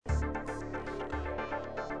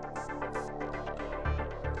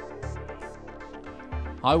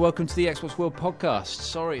Hi, welcome to the Xbox World Podcast.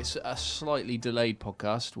 Sorry, it's a slightly delayed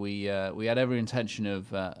podcast. We had every intention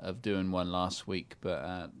of doing one last week,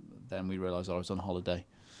 but then we realised I was on holiday,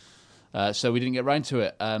 so we didn't get round to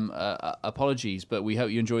it. Apologies, but we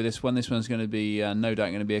hope you enjoy this one. This one's going to be no doubt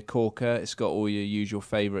going to be a corker. It's got all your usual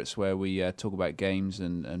favourites where we talk about games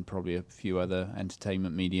and probably a few other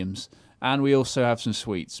entertainment mediums, and we also have some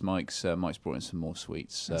sweets. Mike's brought in some more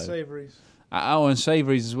sweets. So. And savouries. And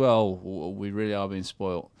savouries as well. We really are being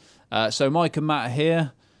spoilt. So Mike and Matt are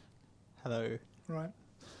here. Hello. Right.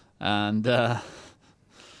 And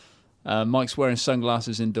Mike's wearing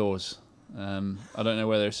sunglasses indoors. I don't know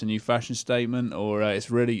whether it's a new fashion statement or I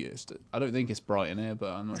don't think it's bright in here,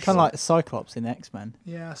 but I'm not sure. Kind of like Cyclops in X-Men.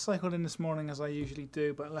 Yeah, I cycled in this morning as I usually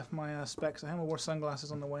do, but I left my specs at home. I wore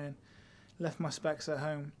sunglasses on the way in. Left my specs at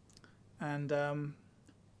home. And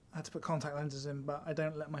I had to put contact lenses in, but I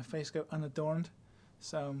don't let my face go unadorned.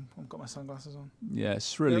 So I've got my sunglasses on. Yeah,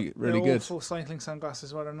 it's really they're good. All full cycling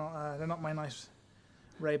sunglasses, but they're not my nice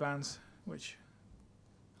Ray-Bans, which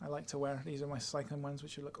I like to wear. These are my cycling ones,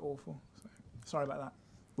 which look awful. So, sorry about that.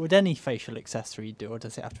 Would any facial accessory do, or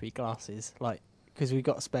does it have to be glasses? Like, because we've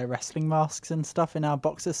got spare wrestling masks and stuff in our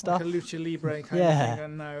boxer stuff. Like a Lucha Libre kind Yeah. of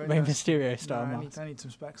thing. No, Rey Mysterio style no, mask. I need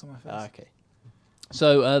some specs on my face. Okay.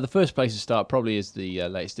 So the first place to start probably is the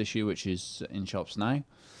latest issue, which is in shops now.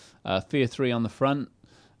 Fear 3 on the front.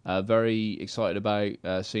 Very excited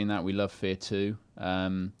about seeing that. We love Fear 2.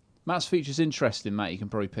 Matt's feature's interesting, Matt. You can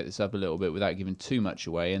probably pick this up a little bit without giving too much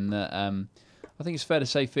away. And I think it's fair to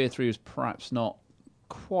say Fear 3 was perhaps not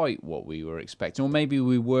quite what we were expecting. Or maybe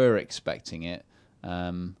we were expecting it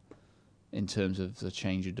in terms of the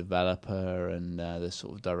change of developer and the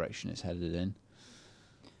sort of direction it's headed in.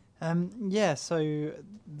 Yeah, so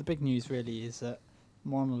the big news really is that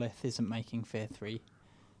Monolith isn't making Fear 3.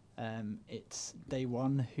 It's Day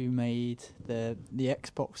One who made the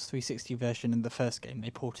Xbox 360 version of the first game.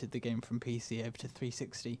 They ported the game from PC over to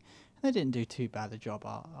 360. And they didn't do too bad a job,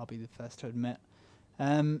 I'll be the first to admit.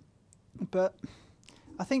 But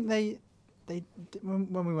I think they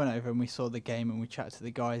when we went over and we saw the game and we chatted to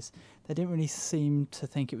the guys, they didn't really seem to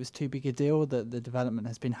think it was too big a deal that the development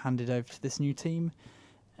has been handed over to this new team.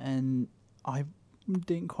 And I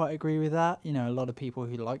didn't quite agree with that. You know, a lot of people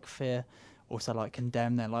who like Fear also like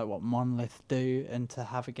Condemn. They like what Monolith do, and to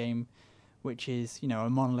have a game which is, you know, a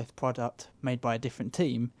Monolith product made by a different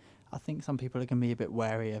team, I think some people are going to be a bit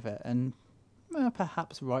wary of it, and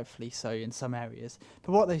perhaps rightfully so in some areas.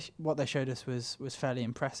 But what they showed us was fairly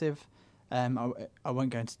impressive. I won't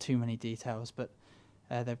go into too many details, but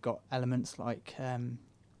they've got elements like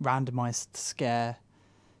randomized scare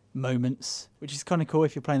moments, which is kind of cool.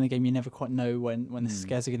 If you're playing the game, you never quite know when the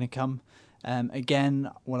scares are going to come.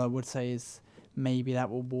 Again, what I would say is maybe that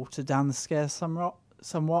will water down the scares somewhat.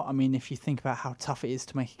 I mean, if you think about how tough it is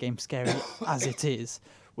to make a game scary as it is,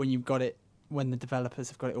 when the developers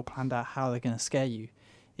have got it all planned out how they're going to scare you,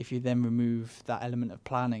 if you then remove that element of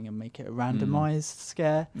planning and make it a randomized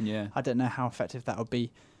scare, I don't know how effective that would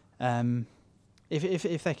be.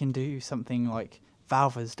 If they can do something like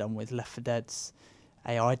Valve has done with Left 4 Dead's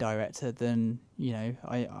AI director, then, you know,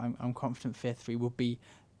 I'm confident Fear 3 will be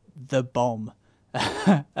the bomb.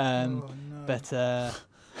 No. But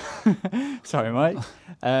sorry, Mike.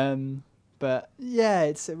 But yeah,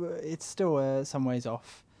 it's still some ways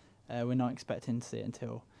off. We're not expecting to see it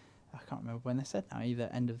until, I can't remember when they said now, either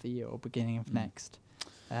end of the year or beginning of next.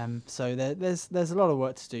 So there's a lot of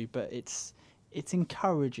work to do, but it's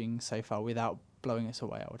encouraging so far without blowing us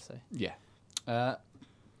away, I would say. Yeah.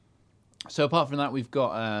 So apart from that, we've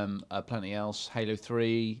got plenty else. Halo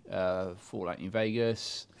 3, Fallout New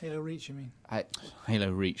Vegas. Halo Reach, you mean?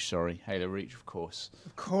 Halo Reach, sorry. Halo Reach, of course.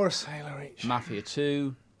 Of course, Halo Reach. Mafia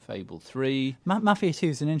 2, Fable 3. Mafia 2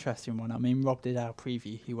 is an interesting one. I mean, Rob did our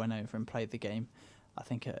preview. He went over and played the game, I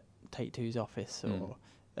think, at Take-Two's office or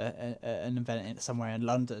an event somewhere in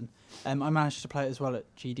London. I managed to play it as well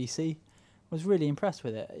at GDC. Was really impressed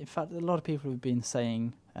with it. In fact, a lot of people have been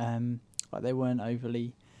saying like they weren't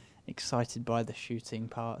overly excited by the shooting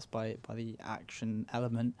parts, by the action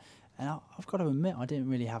element, and I've got to admit I didn't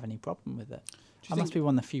really have any problem with it. I must be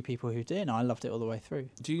one of the few people who did, and I loved it all the way through.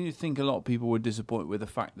 Do you think a lot of people were disappointed with the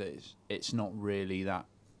fact that it's not really that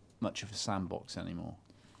much of a sandbox anymore?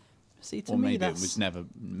 See, to or me, maybe it was never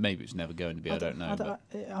going to be. I don't know.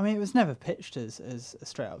 I mean, it was never pitched as a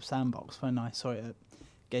straight up sandbox. When I saw it at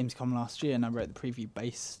Gamescom last year, and I wrote the preview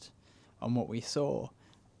based on what we saw,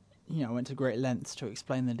 you know, I went to great lengths to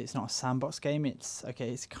explain that it's not a sandbox game. It's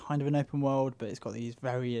kind of an open world, but it's got these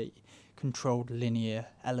very controlled linear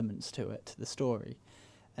elements to it, to the story.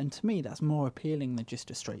 And to me, that's more appealing than just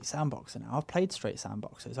a straight sandboxer. Now, I've played straight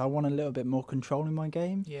sandboxers. I want a little bit more control in my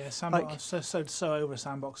game. Yeah, sandbox. So over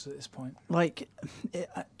sandboxes at this point. Like,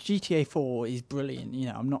 GTA 4 is brilliant. You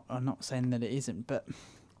know, I'm not saying that it isn't, but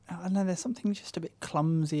I don't know, there's something just a bit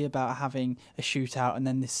clumsy about having a shootout and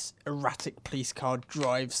then this erratic police car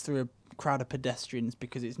drives through a crowd of pedestrians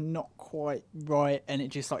because it's not quite right, and it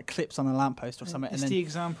just like clips on a lamppost or something. It's and the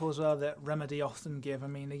example as well that Remedy often give. I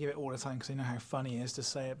mean, they give it all the time because they know how funny it is to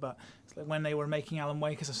say it. But it's like when they were making Alan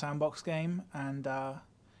Wake as a sandbox game, and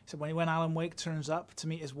so when Alan Wake turns up to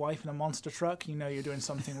meet his wife in a monster truck, you know you're doing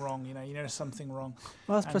something wrong. You know there's something wrong.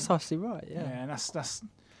 Well, that's precisely right. Yeah, and that's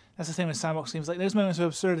the thing with sandbox games. Like there's moments of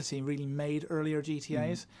absurdity really made earlier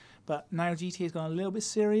GTAs, but now GTA's gone a little bit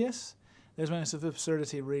serious. Those moments of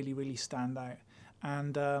absurdity really, really stand out.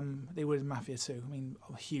 And they would in Mafia 2. I mean,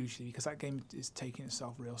 hugely, because that game is taking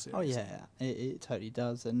itself real seriously. Oh, yeah, it totally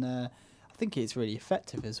does. And I think it's really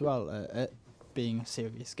effective as well at being a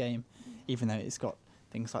serious game, even though it's got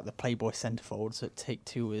things like the Playboy centerfolds that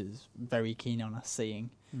Take-Two was very keen on us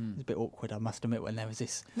seeing. It was a bit awkward, I must admit, when there was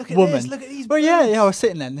this woman. Look at these. Well, yeah, I was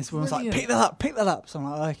sitting there, and this woman's like, Brilliant. pick that up. So I'm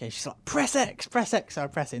like, okay. She's like, press X. So I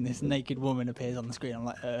press it, and this naked woman appears on the screen. I'm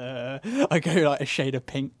like, I go like a shade of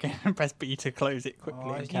pink and press B to close it quickly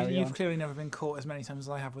and carry You've on. clearly never been caught as many times as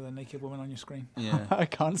I have with a naked woman on your screen. Yeah. I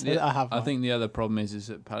can't say that I have. I think the other problem is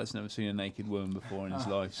that Pallet's never seen a naked woman before in his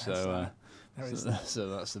life, so that's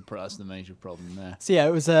the major problem there. So yeah,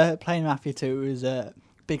 it was playing Mafia 2. It was a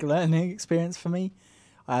big learning experience for me.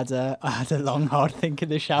 I had a long, hard think in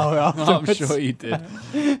the shower afterwards.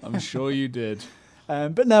 I'm sure you did.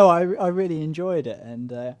 But no, I really enjoyed it,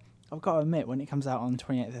 and I've got to admit, when it comes out on the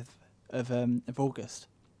 28th of August,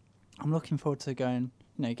 I'm looking forward to going,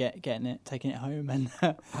 getting it, taking it home, and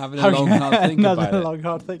having a long, hard think about it. long,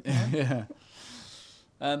 hard think. Yeah.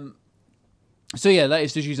 So yeah,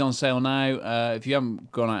 latest issues on sale now. If you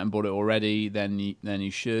haven't gone out and bought it already, then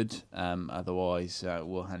you should. Otherwise,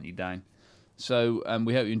 we'll hunt you down. So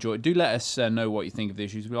we hope you enjoy it. Do let us know what you think of the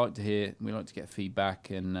issues. We like to get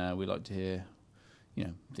feedback, and we like to hear,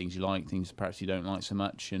 things you like, things perhaps you don't like so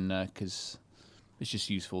much, and because it's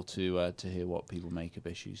just useful to hear what people make of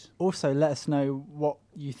issues. Also, let us know what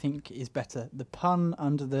you think is better: the pun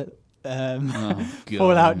under the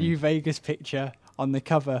Fallout New Vegas picture on the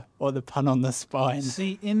cover, or the pun on the spine.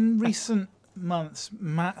 See, in recent months,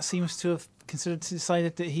 Matt seems to have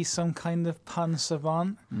decided that he's some kind of pun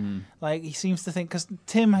savant. Like, he seems to think, because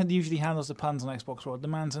Tim usually handles the puns on Xbox World. The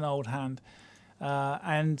man's an old hand.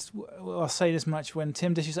 And I'll say this much: when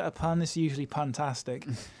Tim dishes out a pun, it's usually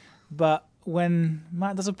puntastic. But when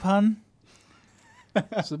Matt does a pun,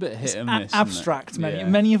 it's a bit hit and miss. Abstract.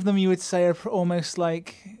 Many of them you would say are almost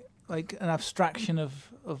like an abstraction of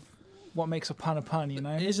what makes a pun,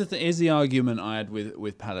 Here's the argument I had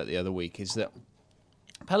with Pallet the other week, is that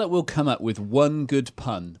Pallet will come up with one good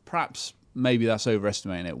pun. Perhaps, maybe that's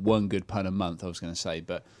overestimating it. One good pun a month, I was going to say,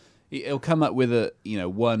 but it'll come up with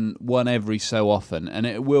one every so often, and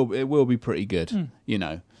it will be pretty good.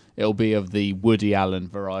 It'll be of the Woody Allen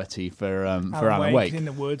variety for Alan Wake in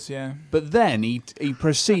the woods, yeah. But then he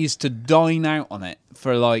proceeds to dine out on it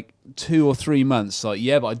for like 2 or 3 months. Like,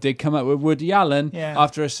 but I did come up with Woody Allen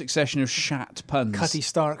after a succession of shat puns. Cutty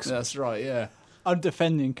Starks. That's right, yeah. I'm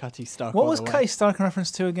defending Cutty Stark. What was Cutty Stark in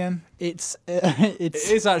reference to again? It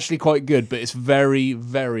is actually quite good, but it's very,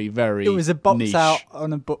 very, very. It was a box niche. out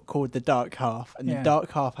on a book called The Dark Half, and The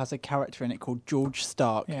Dark Half has a character in it called George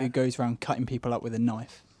Stark who goes around cutting people up with a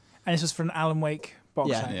knife. And this was for an Alan Wake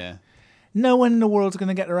box out. Yeah. No one in the world's going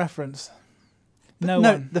to get the reference. No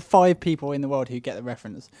one. The 5 people in the world who get the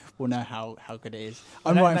reference will know how good it is.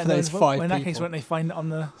 I'm writing for those 5 people. In that case, won't they find it on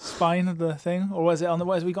the spine of the thing? Or was it on the...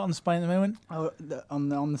 What has we got on the spine at the moment? Oh,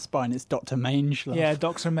 on the spine, it's Dr. Mangelove. Yeah,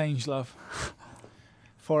 Dr. Mangelove.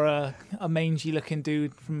 For a mangy-looking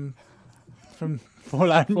dude from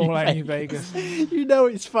Fallout New Vegas. You know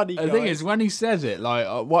it's funny, guys. The thing is, when he says it, like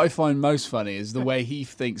what I find most funny is the way he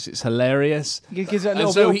thinks it's hilarious. He gives it a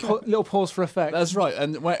little pause for effect. That's right.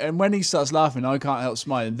 And when he starts laughing, I can't help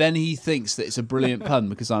smiling. Then he thinks that it's a brilliant pun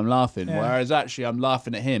because I'm laughing, whereas actually I'm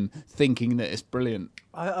laughing at him thinking that it's brilliant.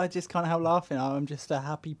 I just can't help laughing. I'm just a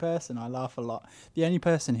happy person. I laugh a lot. The only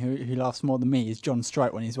person who laughs more than me is John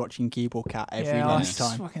Strike when he's watching Keeble Cat every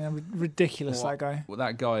lunchtime. Fucking ridiculous, that guy. Well,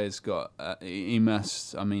 that guy has got...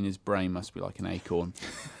 his brain must be like an acorn.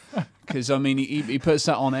 Because, he puts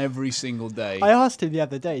that on every single day. I asked him the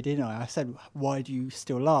other day, didn't I? I said, why do you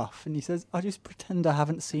still laugh? And he says, I just pretend I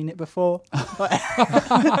haven't seen it before.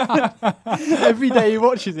 Every day he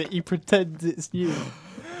watches it, he pretends it's new.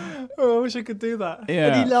 Oh, I wish I could do that.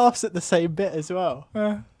 And he laughs at the same bit as well.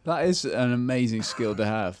 That is an amazing skill to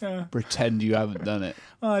have. Yeah. Pretend you haven't done it.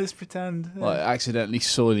 Oh, just pretend. Like accidentally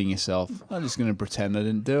soiling yourself. I'm just going to pretend I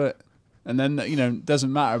didn't do it. And then, it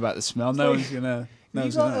doesn't matter about the smell. No one's going to know.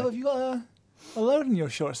 Have you got a load in your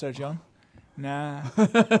shorts there, John? Nah.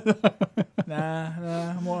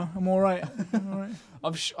 nah. I'm all right.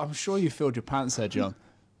 I'm sure you filled your pants there, John.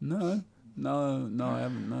 No, I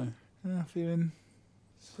haven't, no. Feeling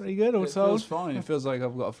pretty good, all It told. feels fine. It feels like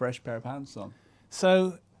I've got a fresh pair of pants on.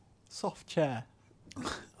 So, Soft chair.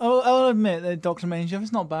 I'll admit that Dr. Manger,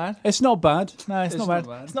 it's not bad. It's not bad. No, it's not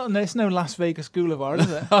bad. It's no Las Vegas Boulevard, is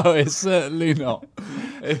it? Oh, it's certainly not.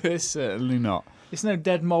 It's certainly not. It's no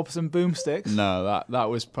Dead Mobs and Boomsticks. No, that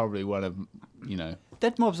was probably one of,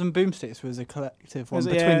 Dead Mobs and Boomsticks was a collective one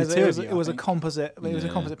It between the two of you. It was a composite. It was a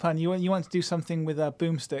composite plan. You want to do something with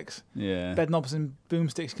Boomsticks. Yeah. Dead Mobs and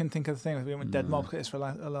Boomsticks. Couldn't think of the thing. We went with Dead Mobs. It's for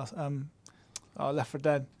Left 4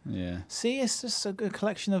 Dead. Yeah. See, it's just a good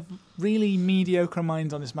collection of really mediocre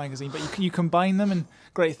minds on this magazine, but you combine them and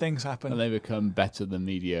great things happen. And they become better than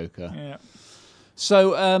mediocre. Yeah.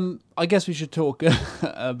 So I guess we should talk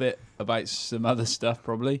a bit about some other stuff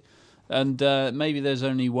probably. And maybe there's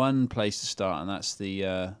only one place to start, and that's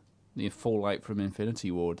the fallout from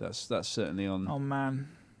Infinity Ward. That's certainly on. Oh man,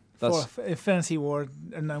 That's- for Infinity Ward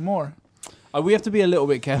and no more. We have to be a little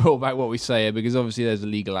bit careful about what we say here because obviously there's a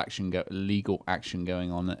legal action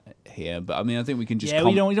going on here. But I mean, I think we can just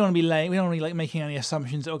we don't want to be late. We don't want to be making any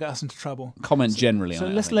assumptions that will get us into trouble. comment generally So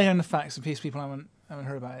on it. let's lay down the facts in case people haven't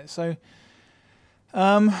heard about it. So,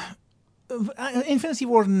 Infinity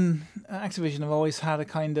Ward and Activision have always had a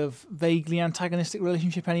kind of vaguely antagonistic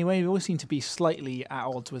relationship anyway. They always seem to be slightly at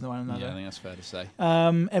odds with one another. Yeah, I think that's fair to say.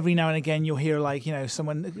 Every now and again you'll hear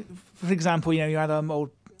someone, for example, you had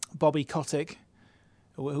old Bobby Kotick,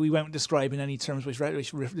 who we won't describe in any terms which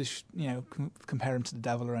compare him to the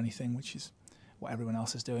devil or anything, which is what everyone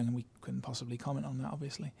else is doing, and we couldn't possibly comment on that,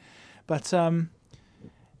 obviously. But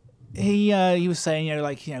he was saying, we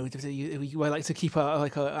like to keep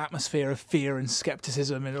a atmosphere of fear and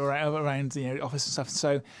skepticism around office and stuff.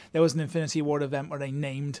 So there was an Infinity Ward event where they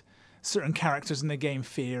named certain characters in the game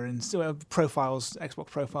fear and profiles, Xbox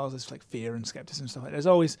profiles, it's like fear and skepticism and stuff like that. There's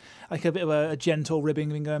always like a bit of a gentle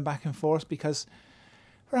ribbing going back and forth because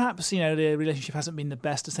perhaps, the relationship hasn't been the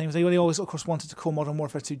best the same as they always, of course, wanted to call Modern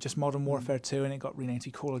Warfare 2 just Modern Warfare 2, and it got renamed to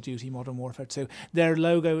Call of Duty Modern Warfare 2. Their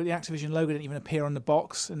logo, the Activision logo, didn't even appear on the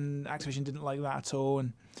box, and Activision didn't like that at all,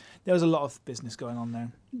 and there was a lot of business going on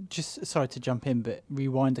there. Just sorry to jump in, but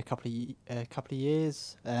rewind a couple of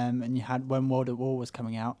years, and you had when World at War was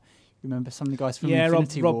coming out. Remember some of the guys from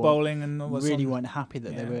Infinity Rob War Bowling and all really weren't happy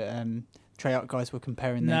that they were Treyarch guys were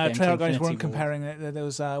comparing their game to Treyarch guys Infinity weren't War. comparing it. There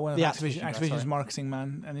was one of Activision's marketing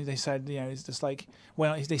man, and they said, it's just like, why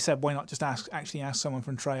not just actually ask someone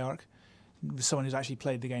from Treyarch, someone who's actually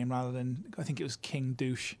played the game, rather than, I think it was King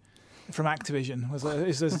Douche from Activision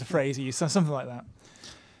is the phrase he used, something like that.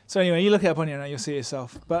 So anyway, you look it up on your internet, you'll see it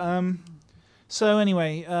yourself. But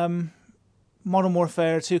Modern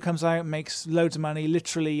Warfare 2 comes out, makes loads of money.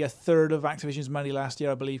 Literally a third of Activision's money last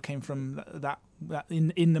year, I believe, came from that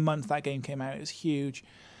in the month that game came out. It was huge.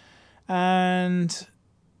 And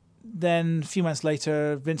then a few months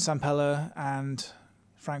later, Vince Zampella and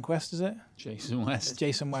Frank West, is it? Jason West.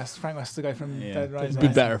 Frank West, the guy from Dead Rising. It'd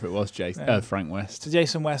be better if it was Frank West. So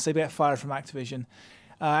Jason West, they get fired from Activision.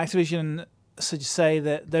 Activision say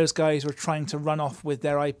that those guys were trying to run off with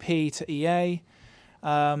their IP to EA.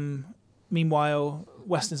 Meanwhile,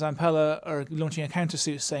 West and Zampella are launching a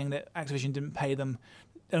countersuit saying that Activision didn't pay them,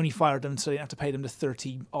 only fired them, so they didn't have to pay them the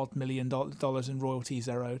 $30-odd million in royalties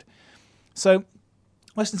they're owed. So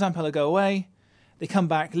West and Zampella go away. They come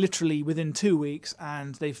back literally within 2 weeks,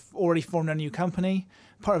 and they've already formed a new company,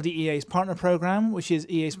 part of the EA's partner program, which is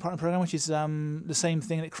the same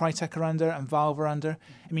thing that Crytek are under and Valve are under.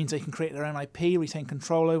 It means they can create their own IP, retain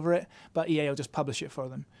control over it, but EA will just publish it for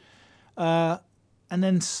them. And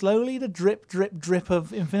then slowly the drip, drip, drip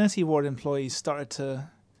of Infinity Ward employees started to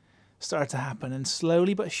happen, and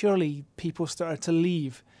slowly but surely people started to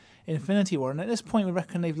leave Infinity Ward. And at this point, we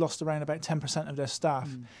reckon they've lost around about 10% of their staff,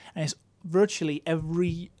 and it's virtually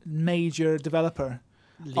every major developer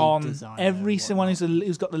everyone who's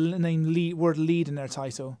got the name word lead in their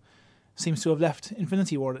title seems to have left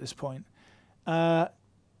Infinity Ward at this point.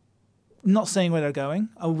 Not saying where they're going.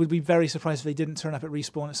 I would be very surprised if they didn't turn up at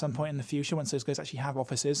Respawn at some point in the future once those guys actually have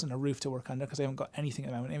offices and a roof to work under, because they haven't got anything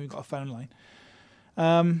at the moment. They haven't got a phone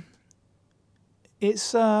line.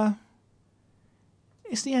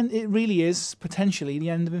 It's the end. It really is potentially the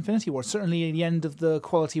end of Infinity Ward. Certainly the end of the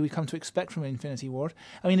quality we come to expect from Infinity Ward.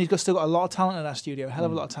 I mean, they've still got a lot of talent at that studio, a hell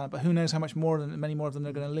of a lot of talent, but who knows how many more of them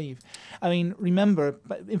they're going to leave. I mean, remember,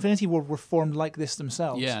 Infinity Ward were formed like this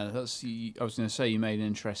themselves. Yeah, I was going to say you made an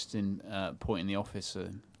interesting point in the office.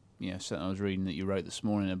 Something I was reading that you wrote this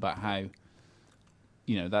morning about how,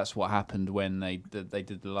 that's what happened when they did the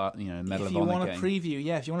Medal of Honor game. If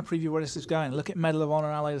you want to preview where this is going, look at Medal of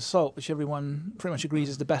Honor Allied Assault, which everyone pretty much agrees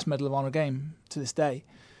is the best Medal of Honor game to this day.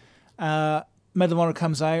 Medal of Honor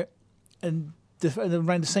comes out, and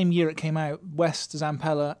around the same year it came out, West,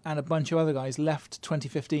 Zampella, and a bunch of other guys left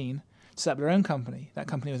 2015 to set up their own company. That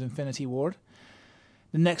company was Infinity Ward.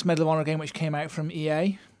 The next Medal of Honor game, which came out from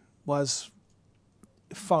EA, was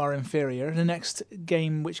far inferior. The next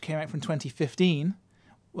game, which came out from 2015,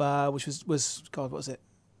 which was God, what was it?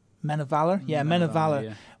 Men of Valor? Yeah, Men of Valor.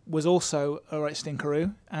 Yeah. Was also a right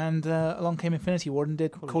stinkeroo, and along came Infinity Ward and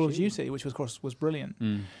did Call of Duty, which of course was brilliant.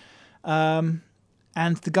 And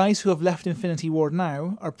the guys who have left Infinity Ward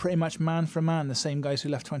now are pretty much man for man the same guys who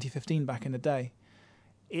left 2015 back in the day.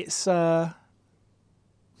 It's an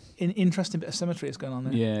interesting bit of symmetry that's going on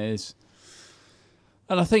there. Yeah, it is.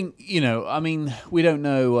 And I think we don't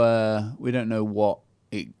know what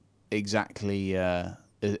exactly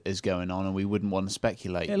is going on, and we wouldn't want to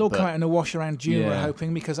speculate. It'll all come out in a wash around June, we're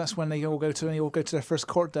hoping, because that's when they all go to their first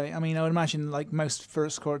court date. I mean, I would imagine, like most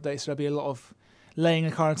first court dates, there'll be a lot of laying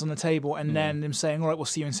the cards on the table and then them saying, all right, we'll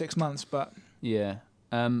see you in 6 months. But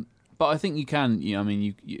but I think you can.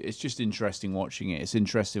 It's just interesting watching it. It's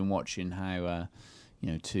interesting watching how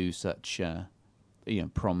two such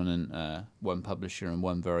prominent one publisher and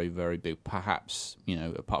one very, very big, perhaps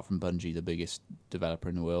apart from Bungie, the biggest developer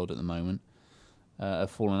in the world at the moment,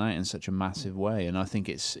 have fallen out in such a massive way. And I think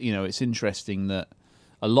it's interesting that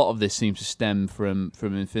a lot of this seems to stem from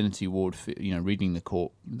Infinity Ward. Reading the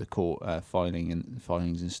court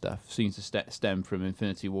filings and stuff seems to stem from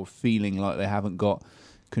Infinity Ward feeling like they haven't got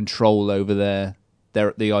control over the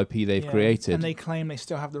IP they've created. And they claim they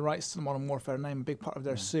still have the rights to the Modern Warfare name. A big part of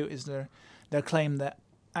their suit is their claim that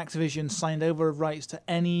Activision signed over rights to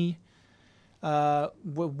any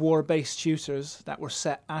war-based shooters that were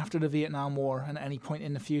set after the Vietnam War and at any point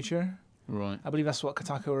in the future. Right. I believe that's what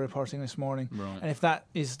Kotaku were reporting this morning. Right. And if that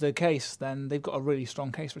is the case, then they've got a really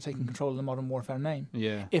strong case for taking control of the Modern Warfare name.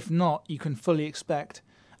 Yeah. If not, you can fully expect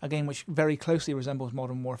a game which very closely resembles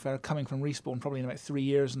Modern Warfare coming from Respawn probably in about 3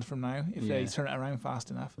 years from now, if they turn it around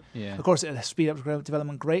fast enough. Yeah. Of course, it'll speed up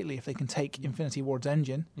development greatly if they can take Infinity Ward's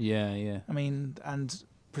engine. Yeah. I mean, and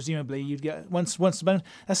presumably you'd get once the bonus.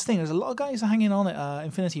 That's the thing. There's a lot of guys hanging on at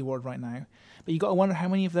Infinity Ward right now, but you got to wonder how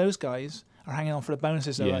many of those guys are hanging on for the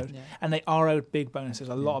bonuses they're owed, and they are owed big bonuses,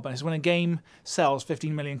 a lot of bonuses. When a game sells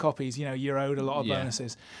 15 million copies, you're owed a lot of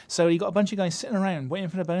bonuses. So you got a bunch of guys sitting around waiting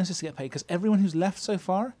for the bonuses to get paid because everyone who's left so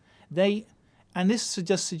far, and this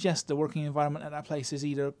just suggests the working environment at that place is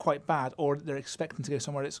either quite bad or they're expecting to go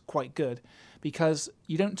somewhere that's quite good, because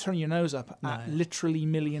you don't turn your nose up at literally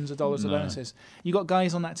millions of dollars of bonuses. You got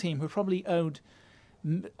guys on that team who are probably owed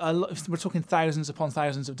a lot. We're talking thousands upon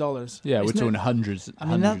thousands of dollars. Yeah, we're talking hundreds. I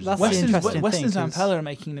mean, that's West the interesting and thing. Zampella are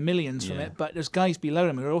making the millions from it, but there's guys below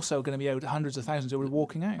them who are also going to be owed hundreds of thousands who are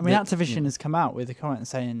walking out. I mean, Activision has come out with a comment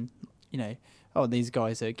saying, these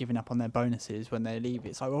guys are giving up on their bonuses when they leave.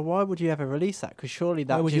 It's like, well, why would you ever release that? Because surely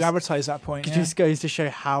that why would you advertise that point? It just goes to show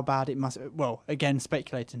how bad it must. Well, again,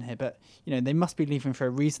 speculating here, but they must be leaving for a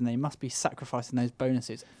reason. They must be sacrificing those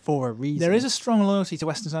bonuses for a reason. There is a strong loyalty to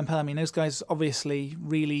West and Zampella. I mean, those guys obviously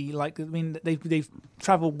really like. I mean, they've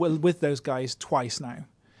travelled with those guys twice now,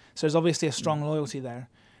 so there's obviously a strong loyalty there.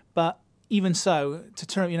 But even so, to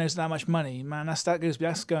turn that much money, man,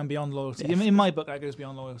 that's going beyond loyalty. Yeah. In my book, that goes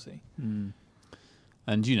beyond loyalty.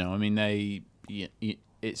 And I mean,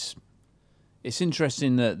 it's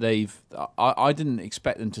interesting that they've. I didn't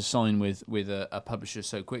expect them to sign with a publisher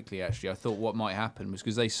so quickly. Actually, I thought what might happen was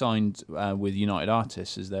because they signed with United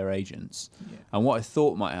Artists as their agents, and what I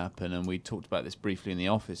thought might happen, and we talked about this briefly in the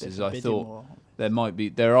office, is I thought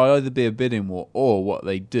there either be a bidding war, or what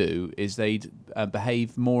they do is they'd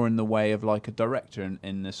behave more in the way of like a director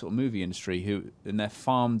in the sort of movie industry and they're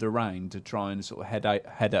farmed around to try and sort of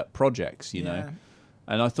head up projects, you know.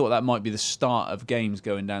 And I thought that might be the start of games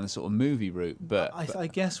going down the sort of movie route. But I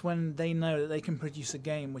guess when they know that they can produce a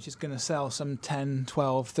game which is going to sell some 10,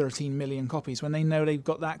 12, 13 million copies, when they know they've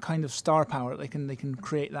got that kind of star power, they can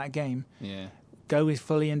create that game. Yeah. Go with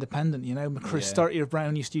fully independent, start your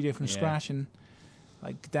brand new studio from scratch, and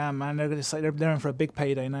damn man, they're in for a big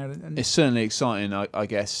payday now. And it's certainly exciting, I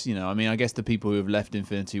guess. I mean, I guess the people who have left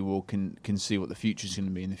Infinity War can see what the future's going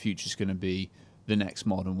to be, and the future's going to be the next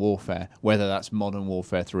Modern Warfare, whether that's Modern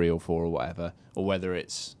Warfare 3 or 4 or whatever, or whether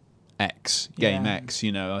it's X, Game X.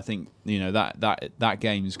 I think that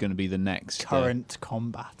game is going to be the next current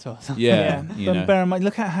combat or something. Yeah, but bear in mind,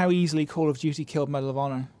 look at how easily Call of Duty killed Medal of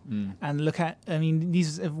Honor, and look at,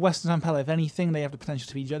 these Western Zampella. If anything, they have the potential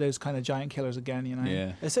to be those kind of giant killers again.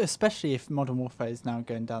 Yeah. Especially if Modern Warfare is now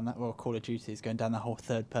going down that, or Call of Duty is going down the whole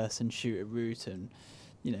third-person shooter route, and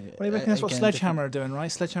Well, I reckon that's what Sledgehammer are doing,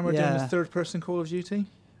 right? Sledgehammer are doing the third-person Call of Duty,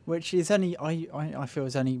 which is only I feel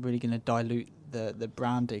is only really going to dilute the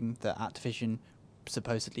branding that Activision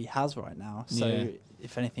supposedly has right now. So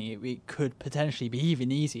if anything, it could potentially be even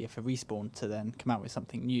easier for Respawn to then come out with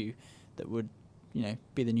something new that would,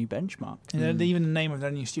 be the new benchmark. Even the name of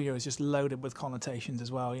their new studio is just loaded with connotations as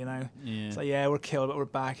well. It's like, we're killed, but we're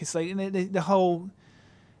back. It's like the whole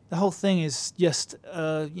thing is just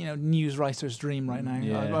news writer's dream right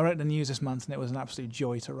now. I wrote the news this month, and it was an absolute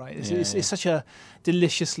joy to write. It's such a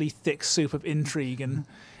deliciously thick soup of intrigue, and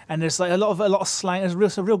there's like a lot of slang.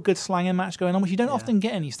 There's a real good slanging match going on, which you don't often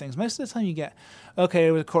get in these things. Most of the time, you get, okay,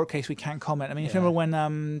 it was a court case, we can't comment. I mean, if you remember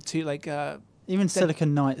when even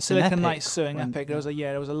Silicon Knights suing Epic, there was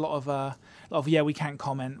a lot of we can't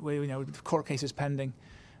comment. Court cases pending.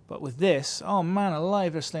 But with this, oh man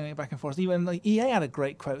alive, they're slinging it back and forth. Even EA had a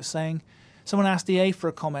great quote saying, someone asked EA for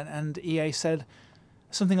a comment, and EA said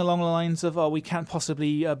something along the lines of, we can't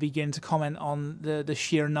possibly begin to comment on the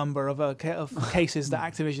sheer number of cases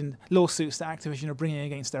that lawsuits that Activision are bringing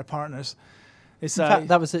against their partners. In fact,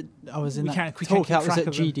 that was it. I was in that talk. That was at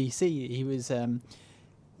GDC. He was, there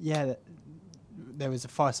was a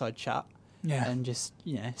fireside chat. Yeah, and just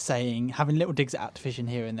having little digs at Activision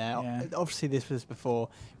here and there. Yeah. Obviously, this was before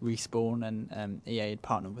Respawn and EA had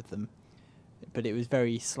partnered with them, but it was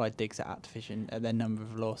very slight digs at Activision at their number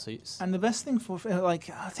of lawsuits. And the best thing I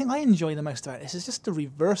think I enjoy the most about this is just the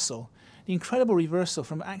incredible reversal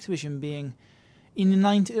from Activision being in the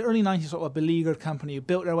early 90s sort of a beleaguered company who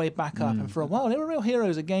built their way back up, and for a while they were real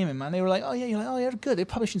heroes of gaming, man. They were like, they're good. They're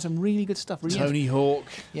publishing some really good stuff. Really Tony Hawk.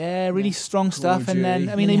 Yeah, really strong stuff. Gorgeous. And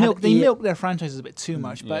then, they milked their franchises a bit too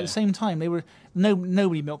much, but at the same time, they were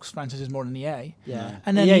nobody milks franchises more than EA. Yeah.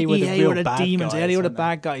 And then EA were the demons. Guys, they were the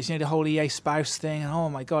bad guys. The whole EA spouse thing. And oh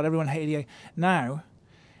my God, everyone hated EA. Now,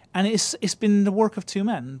 and it's been the work of two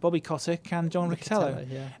men, Bobby Kotick and John Riccitiello.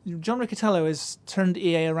 John Riccitiello has turned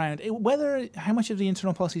EA around. How much of the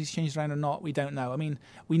internal policies he's changed around or not, we don't know. I mean,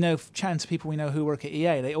 we know, chatting to people we know who work at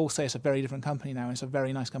EA, they all say it's a very different company now. It's a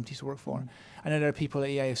very nice company to work for. I know there are people at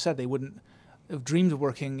EA who said they wouldn't have dreamed of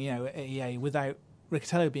working, at EA without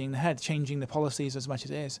Riccitiello being the head, changing the policies as much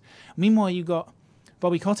as it is. Meanwhile, you got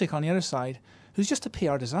Bobby Kotick on the other side, who's just a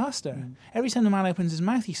PR disaster. Every time the man opens his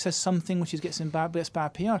mouth, he says something which gets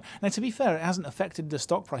bad PR. Now, to be fair, it hasn't affected the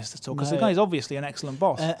stock price at all, because the guy's obviously an excellent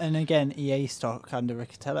boss. And again, EA stock under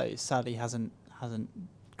Riccitiello sadly hasn't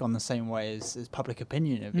gone the same way as public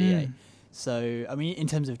opinion of EA. So, I mean, in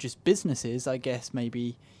terms of just businesses, I guess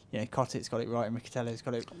maybe Kotick's got it right and Riccitiello's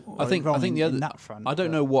got it wrong in that front. I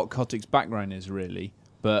don't know what Kotick's background is really,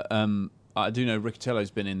 but I do know Riccitiello's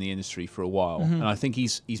been in the industry for a while, and I think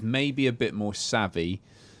he's maybe a bit more savvy,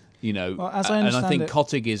 Well, as I understand and I think it,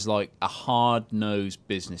 Kotick is like a hard-nosed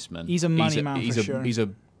businessman. He's a money man for sure. He's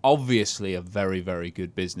obviously a very, very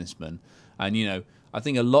good businessman, and I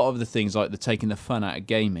think a lot of the things like the taking the fun out of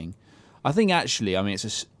gaming, I think actually, I mean,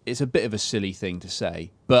 it's a bit of a silly thing to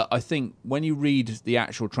say, but I think when you read the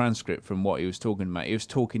actual transcript from what he was talking about, he was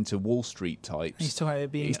talking to Wall Street types. He's talking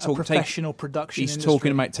about being a professional production industry.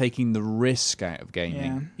 talking about taking the risk out of gaming.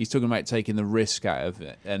 Yeah. He's talking about taking the risk out of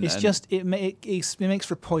it. And it makes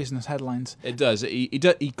for poisonous headlines. It does.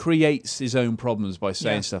 He creates his own problems by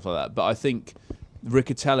saying stuff like that. But I think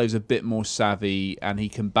Riccitiello's a bit more savvy, and he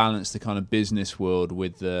can balance the kind of business world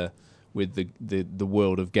with the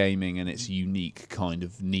world of gaming and its unique kind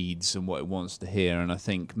of needs and what it wants to hear, and I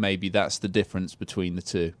think maybe that's the difference between the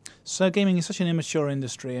two. So gaming is such an immature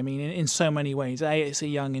industry. I mean, in so many ways. A, it's a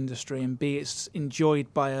young industry, and B, it's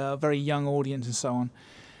enjoyed by a very young audience and so on.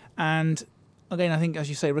 And again, I think, as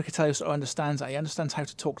you say, Riccitiello sort of understands that. He understands how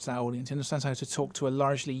to talk to that audience. He understands how to talk to a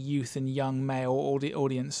largely youth and young male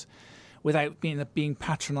audience without being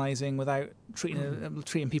patronising, without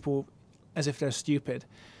treating people as if they're stupid.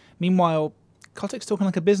 Meanwhile, Kotick's talking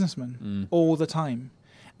like a businessman all the time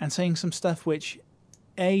and saying some stuff which,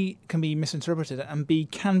 A, can be misinterpreted, and B,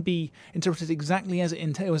 can be interpreted exactly as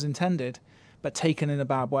it was intended, but taken in a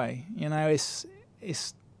bad way. It's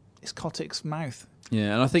Kotick's mouth.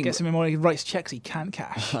 Yeah, and I think... Gets him in more, he writes checks he can't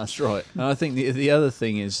cash. That's right. And I think the other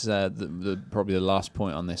thing is, probably the last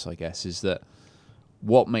point on this, I guess, is that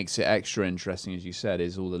what makes it extra interesting, as you said,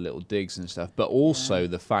 is all the little digs and stuff, but also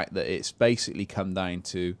the fact that it's basically come down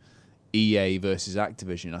to EA versus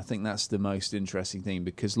Activision. I think that's the most interesting thing,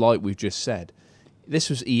 because like we've just said, this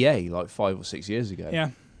was EA like 5 or 6 years ago. Yeah.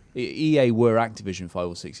 EA were Activision 5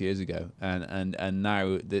 or 6 years ago, and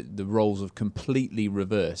now the roles have completely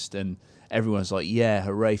reversed, and everyone's like, yeah,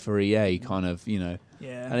 hooray for EA, kind of, you know.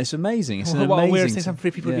 Yeah. And it's amazing. It's Well, an what a amazing... weird thing, some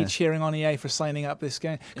people would yeah. be cheering on EA for signing up this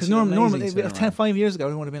game. Because It's an normally, amazing if 5 years ago,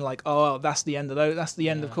 everyone would have been like, oh, well, that's the end of that's the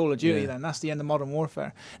end of Call of Duty. Yeah. Then that's the end of Modern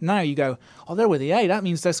Warfare. Now you go, oh, they're with EA. That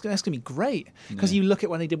means that's going to be great. Because you look at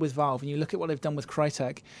what they did with Valve, and you look at what they've done with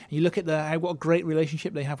Crytek, and you look at what a great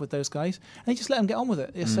relationship they have with those guys, and they just let them get on with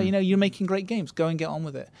it. They say, you know, you're making great games, go and get on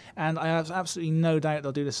with it. And I have absolutely no doubt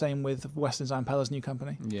they'll do the same with Western Zampella's new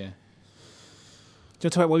company. Yeah. Do you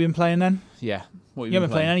want to talk about what you've been playing then? Yeah. What You haven't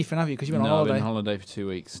been playing anything, have you? Because you've been on I've holiday. been on holiday for 2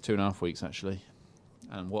 weeks, 2.5 weeks actually,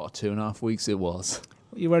 and what a 2.5 weeks it was.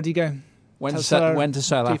 Where did you go? Went to Tell our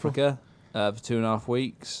South people. Africa for 2.5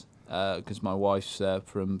 weeks because my wife's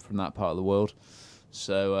from that part of the world.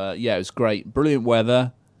 So yeah, it was great. Brilliant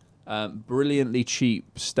weather, brilliantly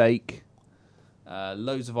cheap steak,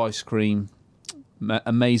 loads of ice cream,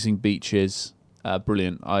 amazing beaches.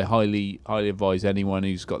 Brilliant. I highly advise anyone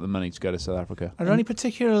who's got the money to go to South Africa. Are there any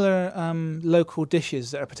particular local dishes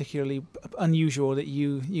that are particularly unusual that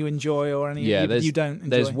you enjoy, or any you don't enjoy?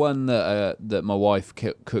 There's one that my wife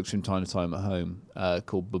cooks from time to time at home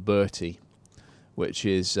called boberti, which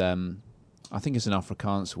is I think it's an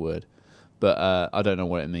Afrikaans word, but I don't know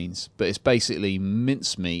what it means. But it's basically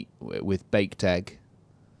mincemeat with baked egg.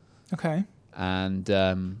 Okay.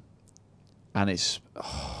 And it's,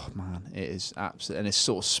 oh man, it is absolute, and it's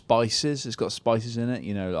sort of spices. It's got spices in it,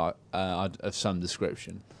 you know, like of some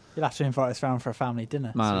description. You'll have to invite us round for a family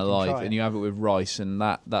dinner. Man so alive, and you have it with rice, and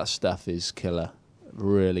that stuff is killer,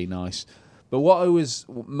 really nice. But what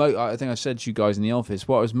I think I said to you guys in the office,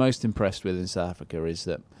 what I was most impressed with in South Africa is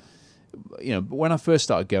that, you know, when I first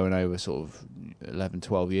started going over, sort of 11,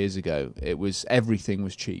 12 years ago, everything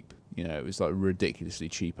was cheap. You know, it was like ridiculously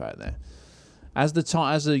cheap out there. As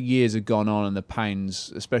the years have gone on and the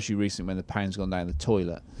pounds, especially recently when the pound's gone down the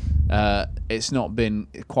toilet, it's not been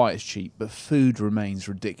quite as cheap, but food remains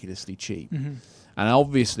ridiculously cheap. Mm-hmm. And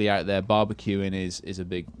obviously out there, barbecuing is a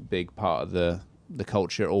big part of the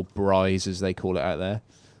culture, or braais as they call it out there.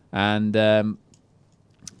 And I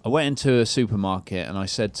went into a supermarket and I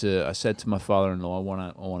said to my father-in-law,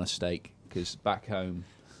 I want a steak, because back home,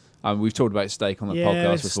 we've talked about steak on the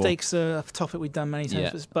podcast before. Steak's a topic we've done many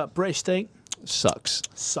times, but British steak sucks.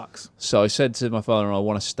 So I said to my father-in-law, I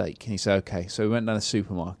want a steak. And he said, okay. So we went down the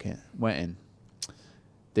supermarket, went in.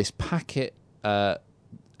 This packet of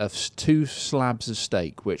 2 slabs of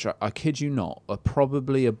steak, which I kid you not, are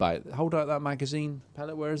probably about... Hold out that magazine,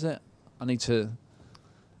 Pellet, where is it? I need to...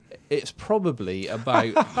 It's probably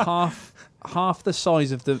about half the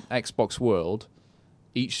size of the Xbox World.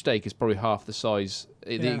 Each steak is probably half the size,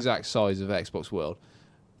 the exact size of Xbox World.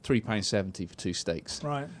 £3.70 for 2 steaks.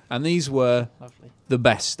 Right. And these were Lovely. the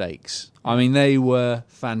best steaks. I mean, they were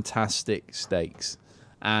fantastic steaks.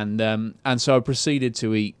 And so I proceeded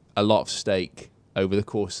to eat a lot of steak over the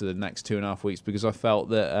course of the next 2.5 weeks, because I felt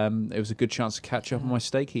that it was a good chance to catch up on my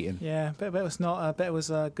steak eating. Yeah, but it was not. I bet it was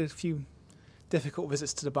a good few difficult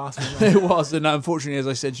visits to the bathroom. It was, and unfortunately, as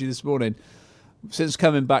I said to you this morning, since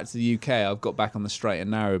coming back to the UK, I've got back on the straight and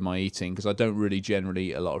narrow of my eating, because I don't really generally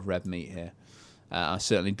eat a lot of red meat here. I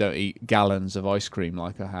certainly don't eat gallons of ice cream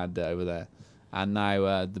like I had over there. And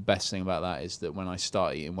now the best thing about that is that when I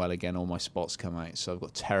start eating well again, all my spots come out. So I've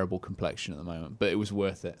got terrible complexion at the moment, but it was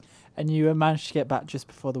worth it. And you managed to get back just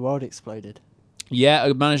before the world exploded. Yeah,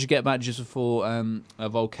 I managed to get back just before a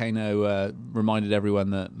volcano reminded everyone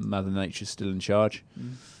that Mother Nature's still in charge.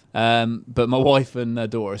 But my wife and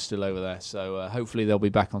daughter are still over there, so hopefully they'll be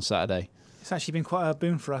back on Saturday. It's actually been quite a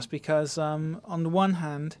boon for us, because on the one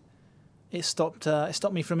hand, it stopped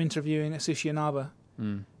me from interviewing Atsushi Inaba,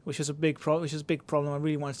 which was a big problem. I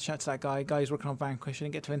really wanted to chat to that guy. Guy's working on Vanquish. I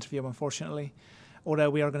didn't get to interview him, unfortunately. Although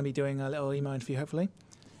we are going to be doing a little email interview, hopefully,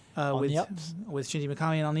 with Shinji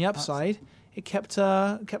Mikami. And on the upside, it kept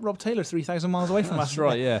Rob Taylor 3,000 miles away from us. That's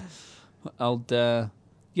right. Yeah. The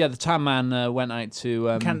Tan Man went out to.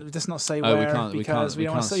 Let's not say where, because we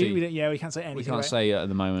don't want to say. We can't say anything. We can't say at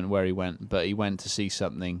the moment where he went, but he went to see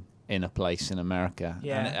something in a place in America.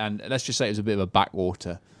 Yeah. And let's just say it was a bit of a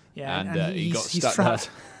backwater. Yeah, and he got he's stuck trapped.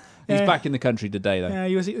 there. He's back in the country today, though. Yeah,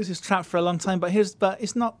 he was trapped for a long time, but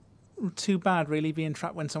it's not too bad, really, being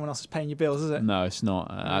trapped when someone else is paying your bills, is it? No, it's not.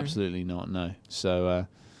 Absolutely not. No. So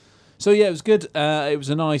yeah, it was good. It was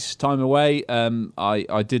a nice time away. I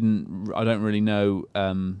don't really know.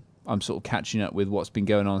 I I'm sort of catching up with what's been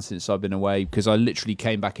going on since I've been away, because I literally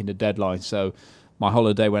came back into deadline. So my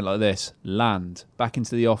holiday went like this: land, back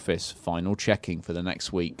into the office, final checking for the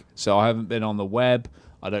next week. So I haven't been on the web.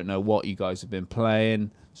 I don't know what you guys have been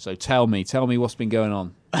playing. So tell me what's been going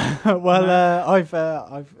on. Well, I've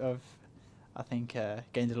I think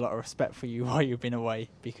gained a lot of respect for you while you've been away,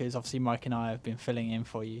 because obviously Mike and I have been filling in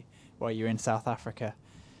for you while you're in South Africa,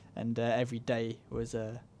 and every day was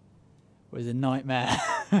a nightmare.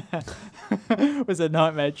 Was a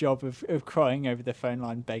nightmare job of crying over the phone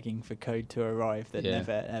line, begging for code to arrive that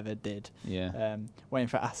never ever did. Yeah. Waiting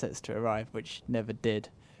for assets to arrive, which never did.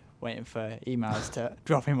 Waiting for emails to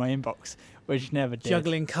drop in my inbox, which never did.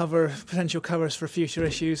 Juggling potential covers for future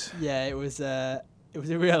issues. Yeah, it was a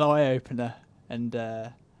real eye opener, and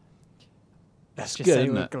let's just good, say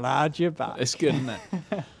isn't we're it? glad you're back. It's good, isn't it?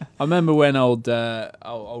 I remember when old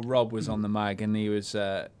Rob was on the mag, and he was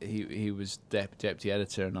deputy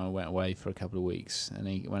editor, and I went away for a couple of weeks, and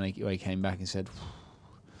when he came back and said,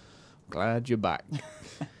 "Glad you're back,"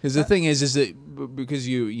 because the thing is that because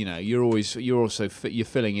you're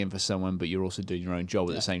filling in for someone, but you're also doing your own job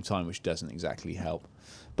at the same time, which doesn't exactly help.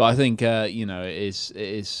 But I think it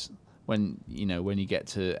is when you get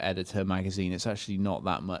to edit her magazine, it's actually not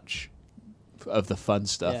that much of the fun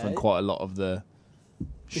stuff and quite a lot of the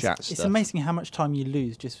chat stuff. It's amazing how much time you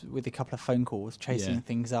lose just with a couple of phone calls, chasing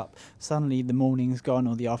things up. Suddenly the morning's gone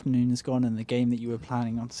or the afternoon's gone, and the game that you were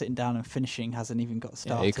planning on sitting down and finishing hasn't even got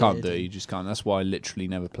started. Yeah, you can't do it. You just can't. That's why I literally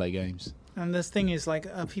never play games. And the thing is, like,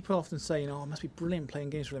 people often say, it must be brilliant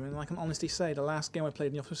playing games for them. And I can honestly say, the last game I played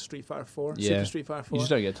in the office was Street Fighter 4, Super Street Fighter 4. You just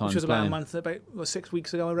don't get time which was to about play. about 6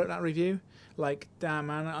 weeks ago I wrote that review. Like, damn,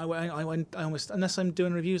 man, I almost, unless I'm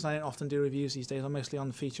doing reviews, and I don't often do reviews these days, I'm mostly on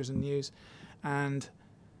the features and news. And,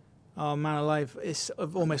 oh man alive,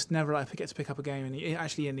 I've almost never get to pick up a game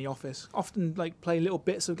actually in the office. Often play little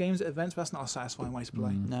bits of games at events, but that's not a satisfying way to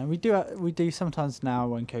play. No, we do sometimes now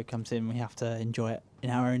when code comes in, we have to enjoy it in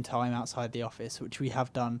our own time outside the office, which we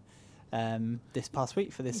have done this past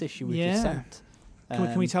week for this issue we just sent.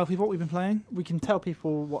 Can we tell people what we've been playing? We can tell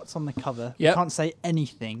people what's on the cover. Yep. We can't say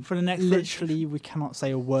anything. For the next Literally, we cannot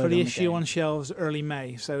say a word for the on issue game. on shelves early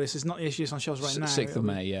May. So this is not the issue that's on shelves right now. 6th of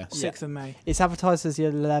May, yeah. 6th of May. It's advertised as the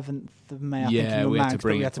 11th of May, I think, in your we mags, had to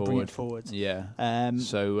bring but we it had to bring it forward. Yeah.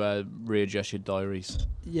 So readjust your diaries.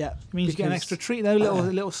 Yeah. It means you get an extra treat though,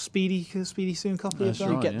 little speedy soon copy of That's that.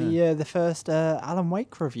 right. You get the first Alan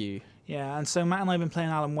Wake review. Yeah, and so Matt and I have been playing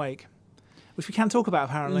Alan Wake, which we can't talk about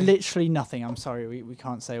apparently. Literally nothing. I'm sorry, we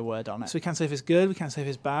can't say a word on it. So we can't say if it's good, we can't say if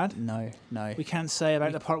it's bad. No. We can't say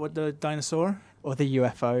about the part with the dinosaur. Or the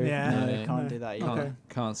UFO. Yeah. No, No, can't do that either. Okay.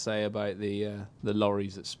 Can't say about the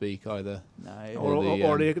lorries that speak either. No.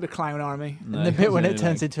 Or the clown army. And the bit when it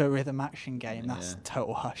turns into a rhythm action game, that's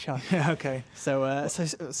total hush hush. Yeah, okay. So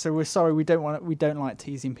we're sorry. We don't like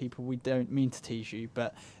teasing people. We don't mean to tease you,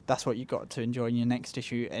 but that's what you got to enjoy in your next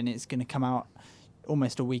issue, and it's going to come out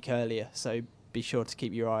almost a week earlier. So be sure to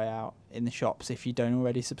keep your eye out in the shops if you don't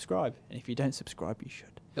already subscribe, and if you don't subscribe, you should.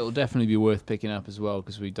 It'll definitely be worth picking up as well,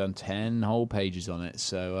 because we've done 10 whole pages on it.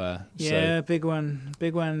 So big one.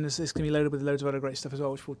 Big one. It's going to be loaded with loads of other great stuff as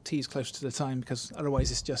well, which we'll tease closer to the time, because otherwise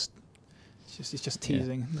it's just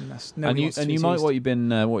teasing. And you might what you've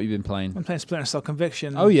been playing. I'm playing Splinter Cell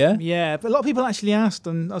Conviction. Oh yeah. Yeah, but a lot of people actually asked,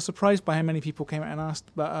 and I was surprised by how many people came out and asked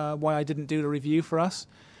about why I didn't do the review for us.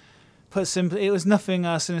 Put simply, it was nothing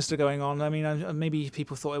sinister going on. I mean, maybe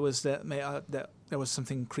people thought it was that there was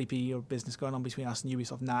something creepy or business going on between us and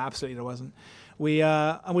Ubisoft. No, absolutely there wasn't. We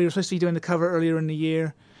were supposed to be doing the cover earlier in the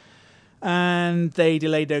year, and they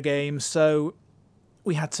delayed their game, so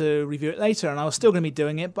we had to review it later. And I was still going to be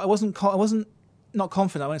doing it, but I wasn't not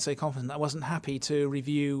confident. I won't say confident. I wasn't happy to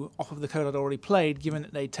review off of the code I'd already played, given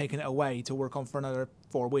that they'd taken it away to work on for another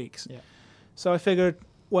 4 weeks. Yeah. So I figured,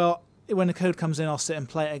 well, when the code comes in, I'll sit and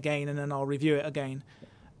play it again, and then I'll review it again.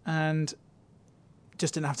 And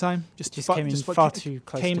just didn't have time. Just came in far too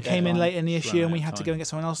close. Came in late in the issue, and we had to go and get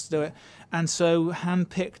someone else to do it. And so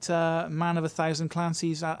handpicked Man of 1,000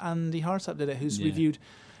 Clancy's Andy Hartup did it, who's reviewed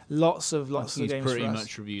lots of games for us. He's pretty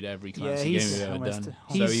much reviewed every Clancy game we've ever done.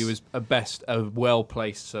 So he was a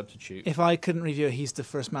well-placed substitute. If I couldn't review it, he's the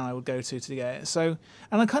first man I would go to get it. So,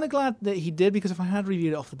 and I'm kind of glad that he did, because if I had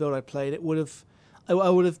reviewed it off the build I played, I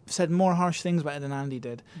would have said more harsh things about it than Andy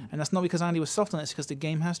did. And that's not because Andy was soft on it, it's because the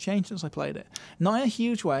game has changed since I played it. Not in a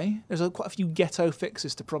huge way. There's quite a few ghetto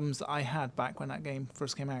fixes to problems that I had back when that game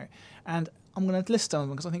first came out. And I'm going to list some of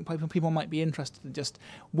them, because I think people might be interested in just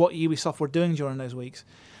what Ubisoft were doing during those weeks.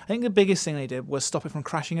 I think the biggest thing they did was stop it from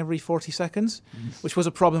crashing every 40 seconds, which was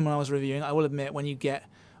a problem when I was reviewing. I will admit, when you get,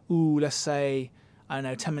 let's say, I don't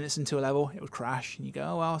know, 10 minutes into a level, it would crash, and you go,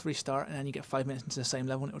 oh, well, I'll restart, and then you get 5 minutes into the same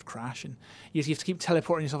level, and it would crash, and you have to keep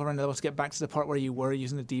teleporting yourself around the level to get back to the part where you were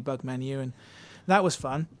using the debug menu, and that was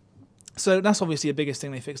fun. So that's obviously the biggest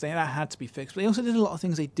thing they fixed. That had to be fixed, but they also did a lot of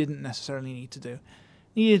things they didn't necessarily need to do.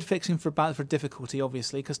 Needed fixing for difficulty,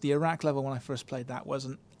 obviously, because the Iraq level when I first played that was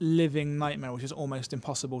a living nightmare, which was almost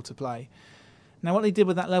impossible to play. Now, what they did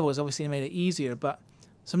with that level is obviously they made it easier, but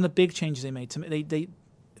some of the big changes they made, it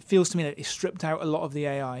feels to me that they stripped out a lot of the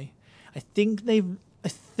AI. I think they've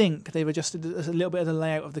adjusted a little bit of the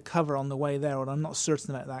layout of the cover on the way there, and I'm not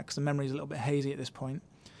certain about that because the memory's a little bit hazy at this point.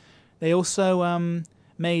 They also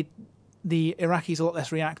made the Iraqis a lot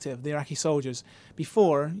less reactive, the Iraqi soldiers.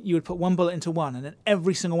 Before, you would put one bullet into one, and then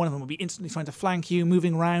every single one of them would be instantly trying to flank you,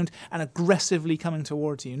 moving around, and aggressively coming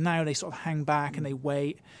towards you. Now they sort of hang back and they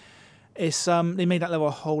wait. They made that level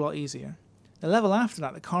a whole lot easier. The level after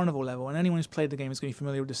that, the Carnival level, and anyone who's played the game is going to be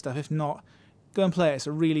familiar with this stuff. If not, go and play it. It's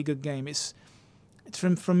a really good game. It's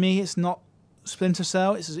for me, it's not Splinter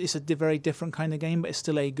Cell. It's a very different kind of game, but it's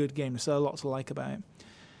still a good game. There's still a lot to like about it.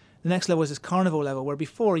 The next level is this Carnival level, where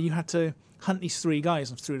before you had to hunt these 3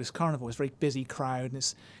 guys through this carnival. It's a very busy crowd, and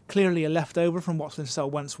it's clearly a leftover from what Splinter Cell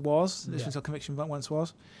once was, Splinter Cell Conviction once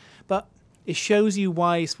was. But it shows you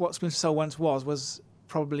why what Splinter Cell once was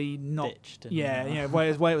probably not ditched. Why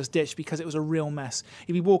it was ditched, because it was a real mess.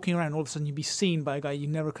 You'd be walking around, all of a sudden you'd be seen by a guy you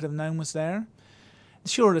never could have known was there.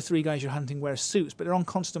 Sure, the 3 guys you're hunting wear suits, but they're on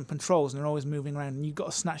constant patrols and they're always moving around, and you've got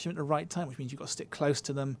to snatch them at the right time, which means you've got to stick close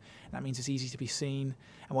to them, and that means it's easy to be seen.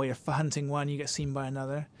 And while you're hunting one, you get seen by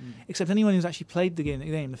another. Except anyone who's actually played the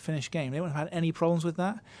game, the finished game, they wouldn't have had any problems with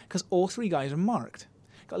that, because all 3 guys are marked.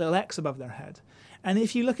 Got a little X above their head. And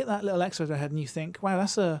if you look at that little X above their head and you think, wow,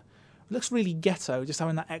 looks really ghetto, just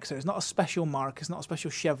having that X there. It's not a special mark, it's not a special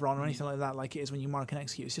chevron or anything like it is when you mark and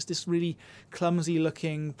execute. It's just this really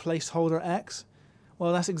clumsy-looking placeholder X.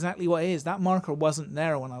 Well, that's exactly what it is. That marker wasn't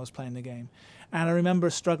there when I was playing the game. And I remember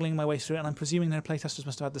struggling my way through it, and I'm presuming their playtesters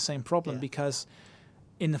must have had the same problem, because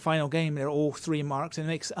in the final game, they're all 3 marked, and it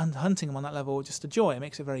makes hunting them on that level just a joy. It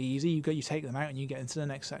makes it very easy. You take them out, and you get into the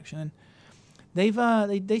next section. And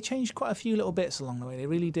they changed quite a few little bits along the way. They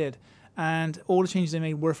really did. And all the changes they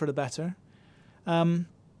made were for the better. I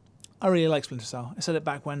really like Splinter Cell. I said it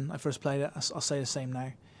back when I first played it. I'll say the same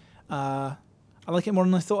now. I like it more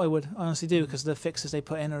than I thought I would. I honestly do, because the fixes they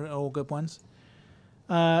put in are all good ones.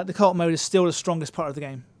 The co-op mode is still the strongest part of the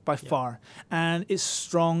game by far, and it's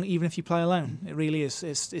strong even if you play alone. It really is.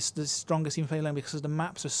 It's the strongest even if you play alone, because the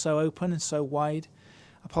maps are so open and so wide.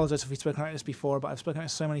 I apologise if we've spoken about this before, but I've spoken about it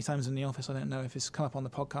so many times in the office I don't know if it's come up on the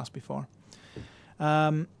podcast before.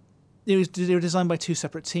 They were designed by 2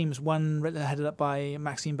 separate teams, one headed up by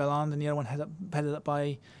Maxime Belland and the other one headed up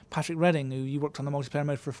by Patrick Redding, who worked on the multiplayer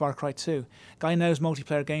mode for Far Cry 2. Guy knows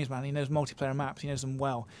multiplayer games, man. He knows multiplayer maps. He knows them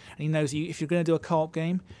well. And he knows if you're going to do a co-op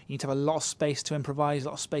game, you need to have a lot of space to improvise, a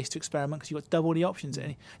lot of space to experiment, because you've got double the options,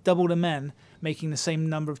 double the men making the same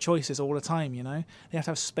number of choices all the time, you know? They have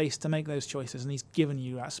to have space to make those choices, and he's given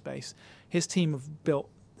you that space. His team have built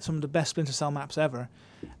some of the best Splinter Cell maps ever,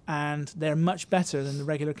 and they're much better than the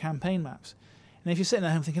regular campaign maps. And if you're sitting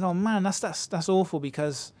at home thinking, oh man, that's awful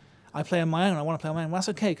because I play on my own, I want to play on my own, well, that's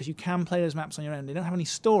okay, because you can play those maps on your own. They don't have any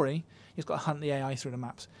story, you've just got to hunt the AI through the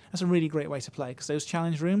maps. That's a really great way to play, because those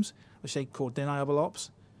challenge rooms, which they call deniable ops,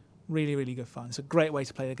 really, really good fun. It's a great way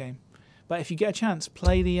to play the game. But if you get a chance,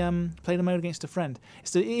 play the mode against a friend.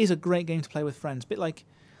 It is a great game to play with friends, a bit like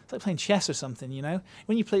it's like playing chess or something, you know?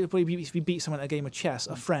 When you beat someone at a game of chess,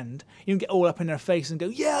 a friend, you don't get all up in their face and go,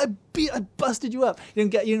 yeah, I busted you up. You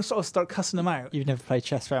don't sort of start cussing them out. You've never played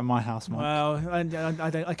chess around my house, Mark.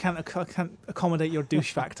 Well, I can't accommodate your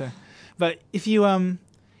douche factor. But if you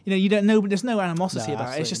you don't know, but there's no animosity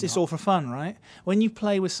about it. It's all for fun, right? When you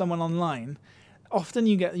play with someone online, often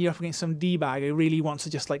you're up against some D-bag who really wants to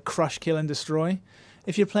just like crush, kill, and destroy.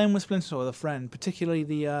 If you're playing with Splinter Cell with a friend, particularly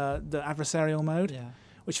the adversarial mode,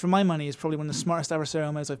 which for my money is probably one of the smartest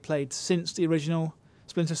adversarial modes I've played since the original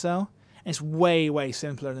Splinter Cell. And it's way, way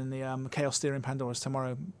simpler than the Chaos Theory and Pandora's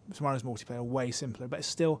Tomorrow's multiplayer, way simpler, but it's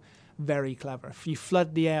still very clever. If you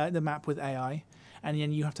flood the map with AI, and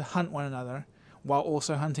then you have to hunt one another while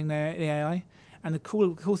also hunting the AI. And the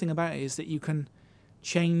cool thing about it is that you can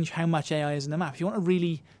change how much AI is in the map. If you want a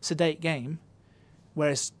really sedate game, where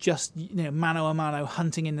it's just mano a mano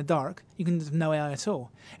hunting in the dark, you can have no AI at all.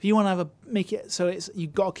 If you want to make it so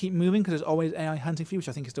you've got to keep moving because there's always AI hunting for you, which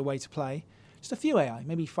I think is the way to play. Just a few AI,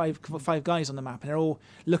 maybe five guys on the map, and they're all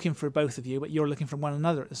looking for both of you, but you're looking for one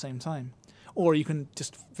another at the same time. Or you can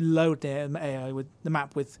just load the AI with the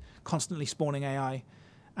map with constantly spawning AI,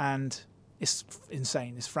 and it's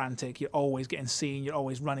insane. It's frantic. You're always getting seen. You're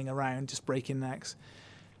always running around, just breaking necks.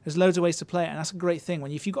 There's loads of ways to play it, and that's a great thing.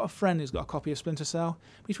 If you've got a friend who's got a copy of Splinter Cell,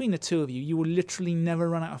 between the two of you, you will literally never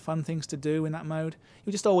run out of fun things to do in that mode.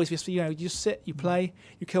 You'll just always you just sit, you play,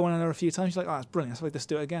 you kill one another a few times. You're like, oh, that's brilliant. Let's just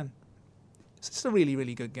do it again. It's a really,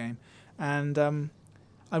 really good game, and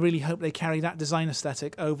I really hope they carry that design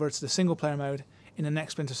aesthetic over to the single player mode in the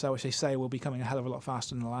next Splinter Cell, which they say will be coming a hell of a lot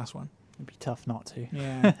faster than the last one. It'd be tough not to.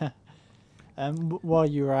 Yeah. While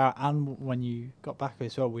you were out and when you got back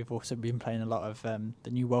as well, we've also been playing a lot of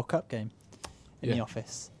the new World Cup game in the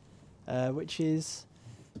office, which is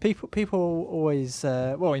people always.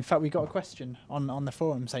 In fact, we got a question on the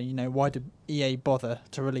forum saying, why did EA bother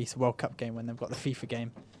to release a World Cup game when they've got the FIFA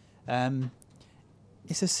game?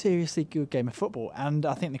 It's a seriously good game of football, and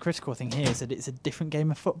I think the critical thing here is that it's a different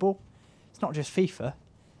game of football. It's not just FIFA.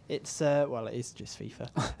 It's it is just FIFA.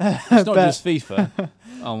 It's not just FIFA.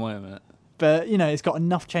 Oh, wait a minute. But it's got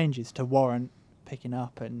enough changes to warrant picking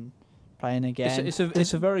up and playing again.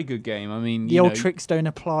 It's a very good game. I mean, the old tricks don't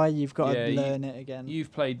apply. You've got to learn it again.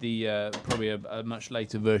 You've played the probably a much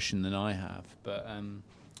later version than I have,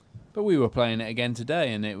 but we were playing it again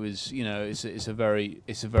today, and it was it's a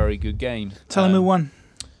very good game. Tell him who won.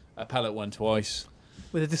 Pellet won twice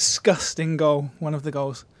with a disgusting goal. One of the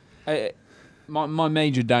goals. My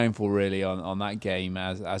major downfall really on that game,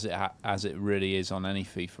 as it really is on any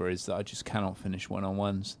FIFA, is that I just cannot finish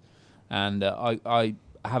 1-on-1s, and I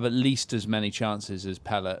have at least as many chances as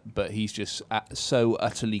Pellet, but he's just so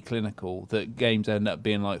utterly clinical that games end up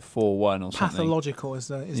being like 4-1 or something. Pathological is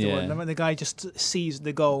the word. The guy just sees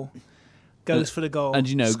the goal, goes for the goal, and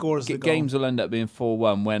scores the goal. Games will end up being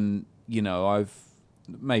 4-1 when I've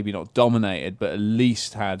maybe not dominated, but at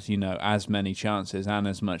least had as many chances and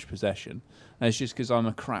as much possession. And it's just because I'm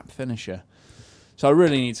a crap finisher, so I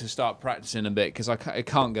really need to start practicing a bit because it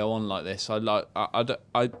can't go on like this. I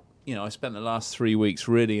spent the last 3 weeks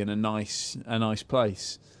really in a nice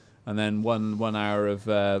place, and then one hour of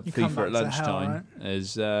FIFA at lunchtime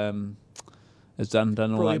has done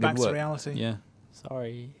all that good back work. To reality. Yeah,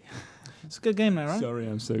 sorry. It's a good game though, right? Sorry,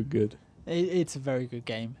 I'm so good. It's a very good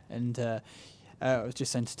game, and I was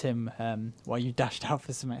just saying to Tim while you dashed out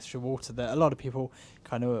for some extra water that a lot of people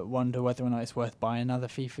kind of wonder whether or not it's worth buying another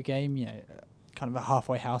FIFA game. Kind of a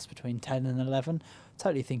halfway house between 10 and 11. I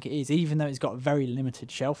totally think it is, even though it's got a very limited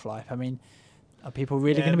shelf life. I mean, are people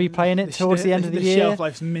really going to be playing it towards the end of the year? The shelf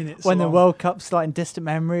life's minutes when long. The World Cup's like in distant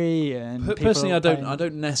memory. And personally, I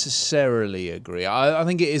don't necessarily agree. I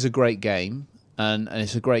think it is a great game, and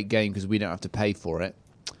it's a great game because we don't have to pay for it.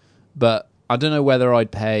 But I don't know whether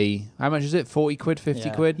I'd pay... How much is it? 40 quid, 50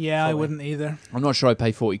 quid? Yeah, I wouldn't either. I'm not sure I'd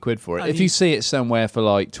pay 40 quid for it. If you see it somewhere for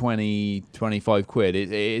like 20, 25 quid,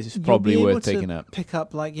 it is probably worth picking up. Pick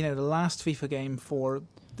up the last FIFA game for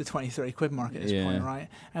the 20, 30 quid mark at this point, right?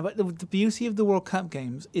 But the beauty of the World Cup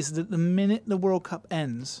games is that the minute the World Cup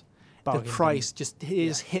ends, the price just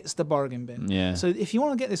hits the bargain bin. Yeah. So if you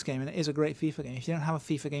want to get this game, and it is a great FIFA game, if you don't have a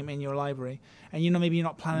FIFA game in your library, and maybe you're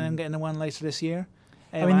not planning on getting the one later this year,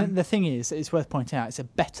 I mean, the thing is, it's worth pointing out, it's a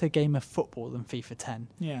better game of football than FIFA 10.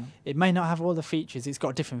 Yeah. It may not have all the features. It's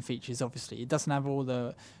got different features, obviously. It doesn't have all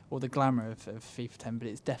the glamour of FIFA 10, but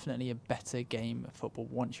it's definitely a better game of football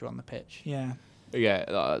once you're on the pitch. Yeah. Yeah,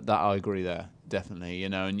 that I agree there, definitely.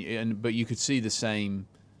 But you could see the same,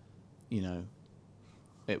 with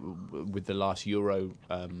the last Euro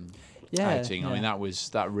outing. I mean, that was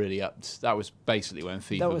basically when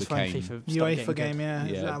FIFA became UEFA game.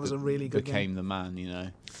 That was a really good game. Became the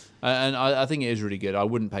man, and I think it is really good. I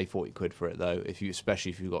wouldn't pay 40 quid for it though,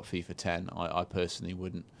 especially if you've got FIFA 10. I personally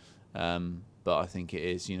wouldn't, but I think it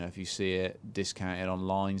is. If you see it discounted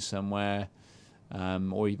online somewhere,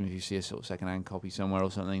 or even if you see a sort of second-hand copy somewhere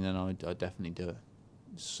or something, then I'd definitely do it.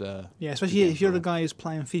 Especially if you're the guy who's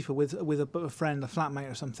playing FIFA with a friend, a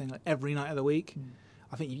flatmate or something, like every night of the week.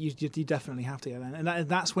 I think you definitely have to get that, and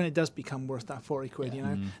that's when it does become worth that 40 quid.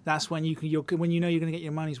 That's when you're going to get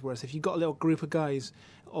your money's worth. If you've got a little group of guys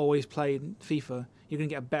always playing FIFA, you're going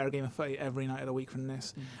to get a better game of footy every night of the week from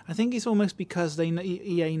this. I think it's almost because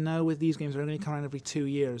EA know with these games they're only coming around every 2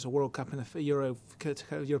 years, a World Cup and a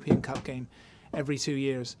European Cup game every 2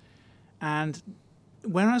 years, and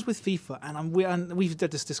whereas with FIFA, and we've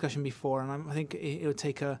had this discussion before, and I think it would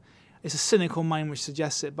take a it's a cynical mind which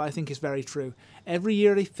suggests it, but I think it's very true. Every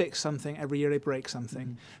year they fix something, every year they break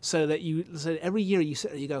something. So every year you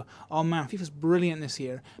sit there, you go, oh man, FIFA's brilliant this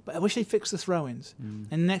year, but I wish they fixed the throw-ins.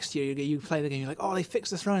 And next year you play the game, you're like, oh, they fixed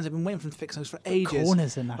the throw-ins. I've been waiting for them to fix those for ages.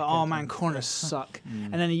 Corners in that. But oh man, corners suck.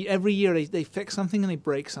 And then every year they fix something and they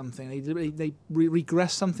break something. They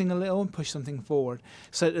regress something a little and push something forward.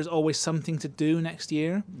 So there's always something to do next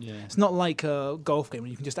year. Yeah. It's not like a golf game where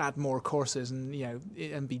you can just add more courses and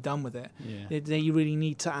and be done with it. Yeah. You really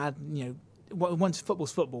need to add once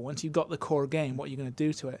football's football. Once you've got the core game, what are you going to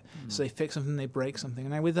do to it? So they fix something, they break something.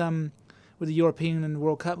 And now with the European and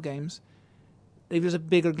World Cup games, there's a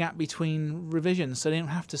bigger gap between revisions, so they don't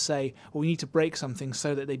have to say, well, we need to break something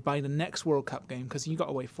so that they buy the next World Cup game, because you've got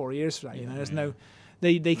to wait 4 years for that. There's no,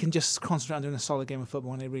 they can just concentrate on doing a solid game of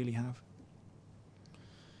football, and they really have.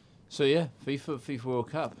 So yeah, FIFA World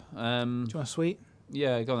Cup. Do you want a sweet?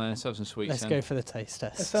 Yeah, go on then. Let's have some sweets. Let's go for the taste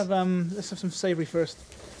test. Let's have some savoury first.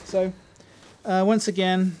 So, once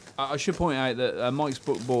again, I should point out that Mike's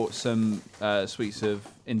bought some sweets of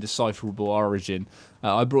indecipherable origin.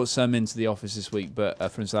 I brought some into the office this week, but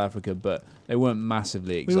from South Africa, but they weren't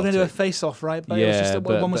massively exotic. we were going to do a face-off, right? But it was just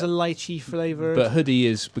one was a lychee flavour. But Hoodie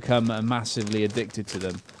has become massively addicted to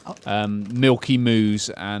them. Milky Moos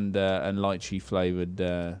and lychee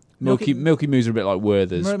flavoured. Milky Moos are a bit like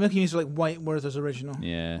Werther's. Milky Moos are like white Werther's original.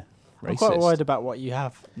 Yeah. Racist. I'm quite worried about what you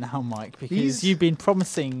have now, Mike, because you've been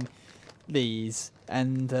promising these,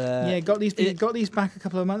 and got these back a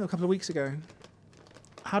couple of weeks ago.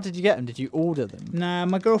 How did you get them? Did you order them? Nah,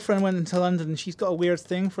 my girlfriend went into London and she's got a weird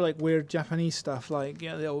thing for like weird Japanese stuff, like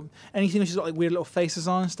anything which has got like weird little faces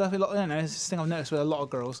on and stuff. I don't know, it's this thing I've noticed with a lot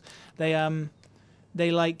of girls. She'll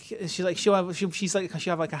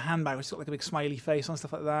have like a handbag which has got like a big smiley face on,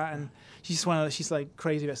 stuff like that, and she's like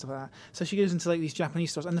crazy about stuff like that. So she goes into like these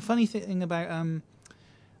Japanese stores, and the funny thing about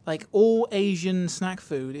like all Asian snack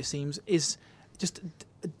food, it seems, is just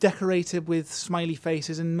decorated with smiley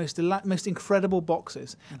faces and most incredible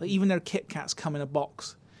boxes. Like even their Kit Kats come in a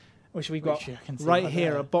box, which we've got right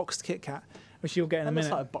here, a boxed Kit Kat, which you'll get in a minute.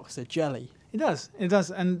 It's like a box of jelly. It does,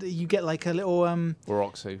 and you get like a little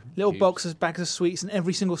little boxes, bags of sweets, and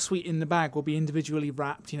every single sweet in the bag will be individually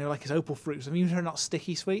wrapped. Like it's opal fruits. I mean, they're not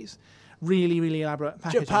sticky sweets. Really, really elaborate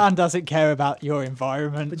packaging. Japan doesn't care about your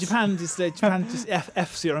environment. But Japan just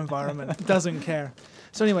F's your environment. It doesn't care.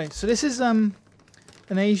 So anyway, this is an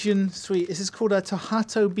Asian sweet. This is called a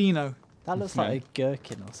Tohato Bino. That looks like a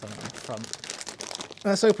gherkin or something on the front.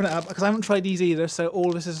 Let's open it up, because I haven't tried these either, so all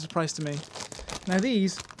of this is a surprise to me. Now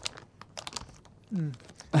these,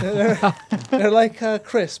 they're like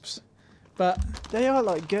crisps, but they are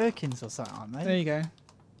like gherkins or something, aren't they? There you go.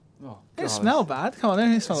 Oh, They don't smell bad. Come on, they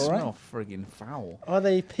don't smell They all right. smell friggin' foul. Are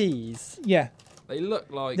they peas? Yeah, They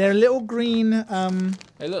look like they're little green.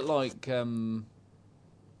 They look like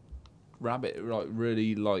rabbit,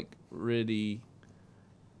 really like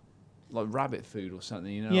rabbit food or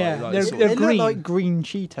something. Yeah, like they're They green. look like green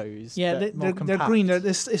Cheetos. Yeah, but more they're compact. green.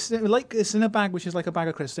 It's in a bag which is like a bag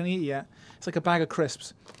of crisps. Don't eat it yet. It's like a bag of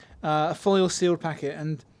crisps, a foil sealed packet,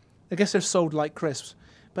 and I guess they're sold like crisps,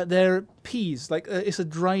 but they're peas. Like it's a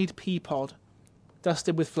dried pea pod,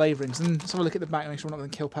 dusted with flavourings. And let's have a look at the back. Make sure we're not going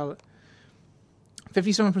to kill palate.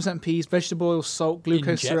 57% peas, vegetable oil, salt,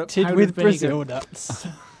 glucose syrup, Injected powdered with vinegar. Brazil nuts.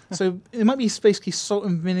 So it might be basically salt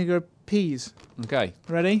and vinegar peas. Okay,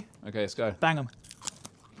 Ready? let's go. Bang them.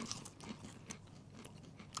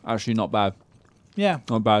 Actually, not bad. Yeah.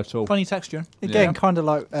 Not bad at all. Funny texture. Again, kind of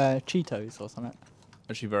like Cheetos or something.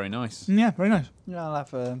 Actually, very nice. Yeah, very nice. Yeah, I'll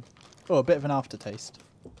have a bit of an aftertaste.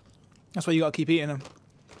 That's why you got to keep eating them.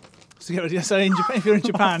 So in Japan, if you're in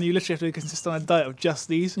Japan, you literally have to consist on a diet of just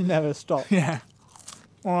these. You never stop. Yeah.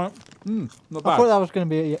 All right. Not I bad. thought that was going to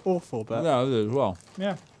be awful, but Yeah, I did as well.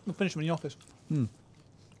 Yeah. We'll finish them in the office.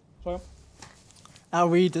 So, our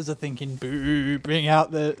readers are thinking, "Boo! Bring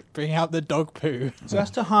out the dog poo." so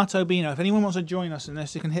that's Tohato Bino. If anyone wants to join us in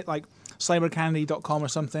this, you can hit like cybercandy.com or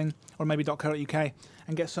something, or maybe .co.uk,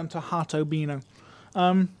 and get some Tohato Bino.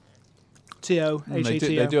 T-O-H-A-T-O.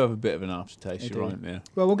 They do have a bit of an aftertaste, They you're do. right, yeah.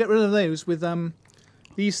 Well, we'll get rid of those with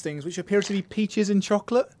these things, which appear to be peaches and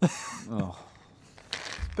chocolate. Oh,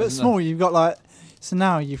 But small, you've got like. So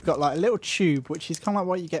now you've got like a little tube, which is kind of like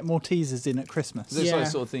what you get Maltesers in at Christmas. this Yeah. like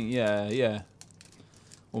sort of thing, yeah.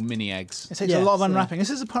 Or mini eggs. It takes a Yes, lot of yeah. unwrapping.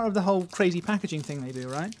 This is a part of the whole crazy packaging thing they do,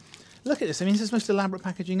 right? Look at this. I mean, this is the most elaborate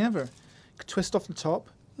packaging ever. Twist off the top.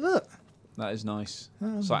 Look. That is nice.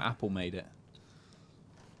 It's like Apple made it.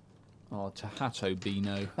 Oh, Tohato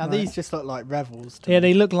Bino. Now Right. these just look like Revels. To Yeah, me.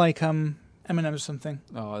 they look like M&M's or something.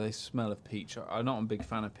 Oh, they smell of peach. I'm not a big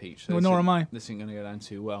fan of peach. Well, nor am I. This ain't going to go down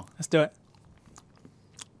too well. Let's do it.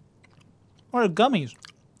 Or gummies.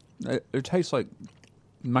 It tastes like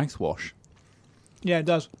mouthwash. Yeah, it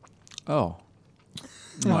does. Oh.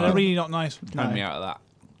 No, they're really not nice. Turn me out of that.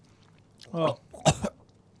 Oh,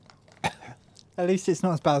 At least it's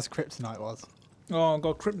not as bad as Kryptonite was. oh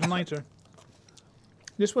God, Kryptoniter.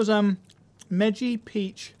 This was Meiji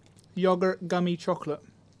Peach Yogurt Gummy Chocolate.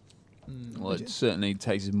 Well, it certainly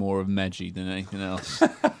tastes more of Meiji than anything else.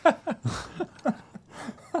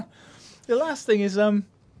 The last thing is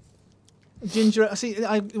ginger. See,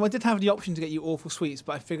 I did have the option to get you awful sweets,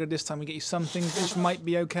 but I figured this time we get you something which might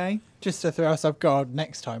be okay. Just to throw us off guard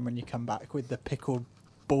next time when you come back with the pickled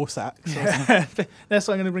ball sacks. That's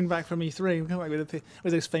what I'm going to bring back from E3. We're going back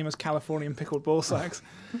with those famous Californian pickled ball sacks.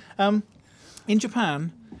 In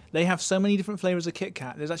Japan, they have so many different flavors of Kit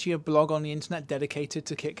Kat. There's actually a blog on the internet dedicated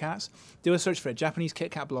to Kit Kats. Do a search for it, Japanese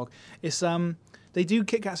Kit Kat blog. It's they do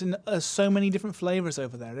Kit Kats in so many different flavors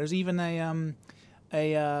over there. There's even a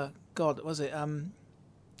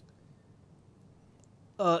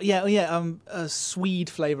Swede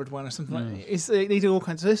flavored one or something like that. They do all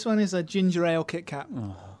kinds. So this one is a ginger ale Kit Kat.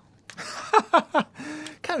 Oh.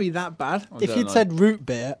 Can't be that bad. If you'd said root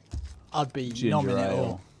beer, I'd be Ginger nominate ale.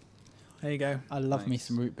 all. There you go. I love me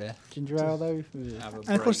some root beer. Ginger ale though. And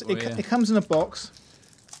of course, it comes in a box,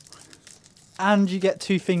 And you get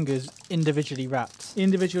 2 fingers individually wrapped.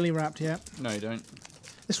 individually wrapped. Yeah, No, you don't.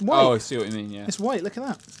 it's white. Oh, I see what you mean, yeah. It's white. Look at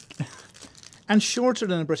that. And shorter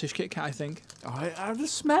than a British Kit Kat, I think. I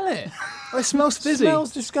just smell it. Oh, it smells It fizzy.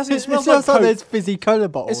 smells disgusting. It smells like those fizzy cola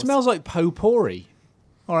It bottles. smells like potpourri.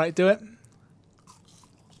 All right, do it.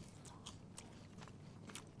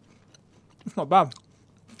 It's not bad.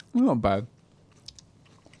 Not bad.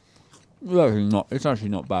 It's actually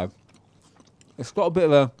not bad. It's got a bit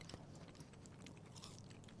of a...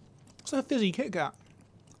 It's a fizzy Kit Kat.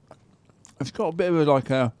 It's got a bit of a, like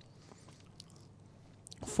a...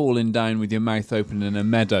 falling down with your mouth open in a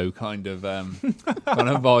meadow kind of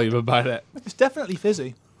vibe about it. It's definitely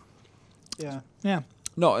fizzy. Yeah. Yeah.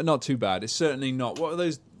 Not too bad. It's certainly not... What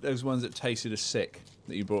are those ones that tasted as sick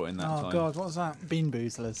that you brought in that time? Oh God, what was that? Bean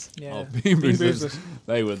boozlers. Yeah. Oh, Bean Bean Boozlers. Boozlers.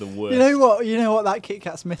 They were the worst. You know what that Kit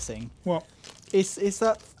Kat's missing? What? It's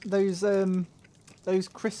that those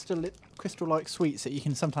crystal like sweets that you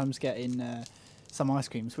can sometimes get in some ice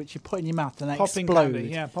creams, which you put in your mouth and they Popping explode. candy.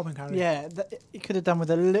 Yeah, popping candy. Yeah, it could have done with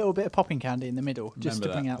a little bit of popping candy in the middle, just to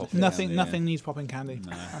Remember bring that out the popping flavour. candy, Nothing yeah. needs popping candy.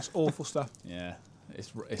 No. That's awful stuff. Yeah.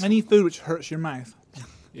 It's Any food which hurts your mouth.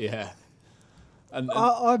 yeah. And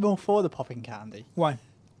I'm all for the popping candy Why?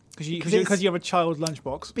 Because it's- you have a child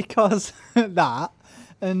lunchbox. because that,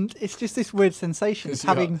 and it's just this weird sensation of 'Cause you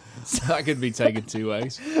having that could be taken two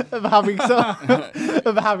ways. of having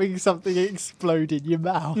of having something explode in your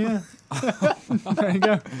mouth. Yeah. There you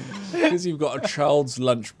go. Because you've got a child's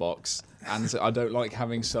lunchbox, and so I don't like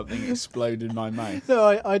having something explode in my mouth. No,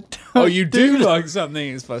 I don't Oh, you do like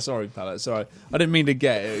something explode. Sorry, palate. Sorry, I didn't mean to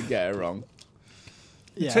get it wrong.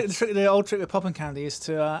 Yeah. The old trick with popping candy is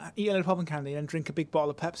to eat a little popping candy and drink a big bottle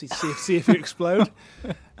of Pepsi to see if you explode.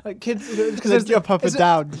 Like kids, Then jump up and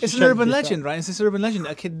down. It's an urban legend, right? It's this urban legend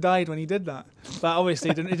that a kid died when he did that. But obviously,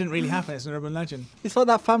 it didn't really happen. It's an urban legend. It's like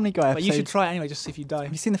that Family Guy episode. But you should try it anyway, just to see if you die.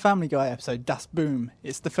 Have you seen the Family Guy episode, Das Boom?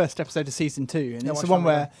 It's the first episode of season 2, and Yeah, it's watch the one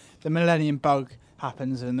Family where Guy. the Millennium Bug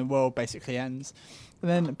happens and the world basically ends. And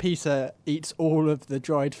then Peter eats all of the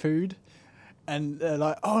dried food, and they're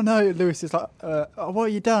like, "Oh no!" Lewis is like, "What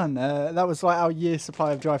have you done? That was like our year's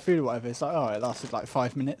supply of dry food or whatever." It's like, "Oh, it lasted like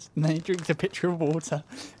 5 minutes," and then he drinks a pitcher of water.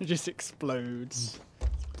 It just explodes.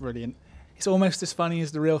 It's brilliant. It's almost as funny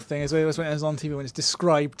as the real thing, as it was when it was on TV, when it's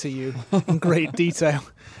described to you in great detail.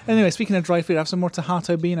 Anyway, speaking of dry food, have some more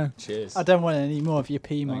Tahato Beano. Cheers. I don't want any more of your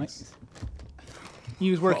pee, Mike. Thanks. He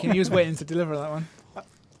was working, he was waiting to deliver that one.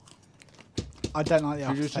 I don't like the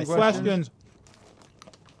Should we do some aftertaste. Questions?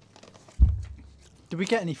 Did we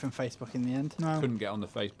get any from Facebook in the end? No. Couldn't get on the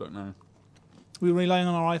Facebook now. We were relying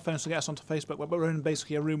on our iPhones to get us onto Facebook, but we're in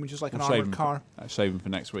basically a room which is like an We'll save armoured them. car. Save them for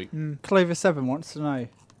next week. Clover7 wants to know.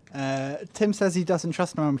 Tim says he doesn't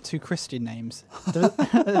trust anyone with 2 Christian names.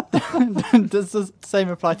 Does the same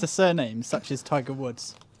apply to surnames such as Tiger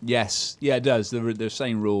Woods? Yes, yeah, it does. The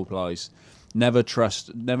same rule applies. Never trust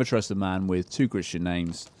a man with 2 Christian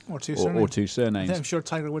names Or two or surnames. 2 I think I'm surnames. sure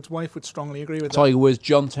Tiger Woods' wife would strongly agree with that. Tiger Woods,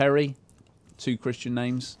 John Terry, 2 Christian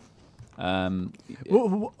names.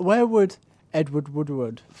 Where would Edward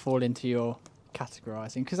Woodward fall into your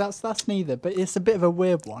categorising? Because that's neither, but it's a bit of a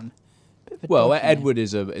weird one. Bit of a Well, dodgy Edward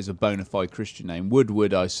is a bona fide Christian name.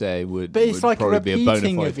 Woodward, I say, would name. But it's would like a probably be a bona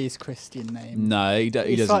repeating fide. of his Christian name. No, he it's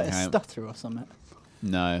doesn't like a count. stutter or something.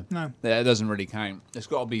 No, No. It doesn't really count. It's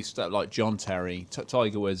got to be stuff like John Terry.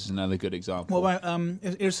 Tiger Woods is another good example. What about,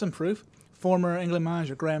 here's some proof. former England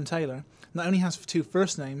manager Graham Taylor not only has 2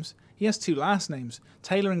 first names, he has 2 last names.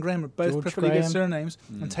 Taylor and Graham are both George perfectly Graham. good surnames,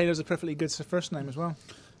 and Taylor's a perfectly good first name as well.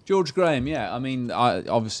 George Graham, yeah. I mean, I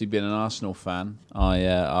obviously being an Arsenal fan,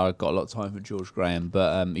 I got a lot of time for George Graham,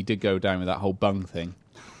 but he did go down with that whole bung thing,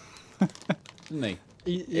 didn't he?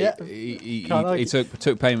 Yeah. He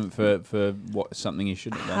took payment for something he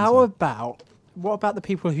shouldn't have done. What about the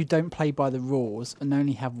people who don't play by the rules and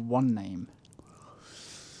only have one name?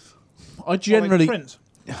 I generally, Prince.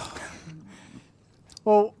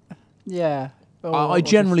 Well, yeah. I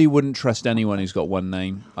generally wouldn't trust anyone who's got one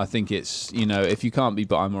name. I think it's, if you can't be,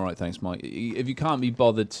 but I'm all right, thanks, Mike. If you can't be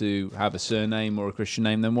bothered to have a surname or a Christian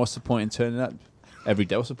name, then what's the point in turning up every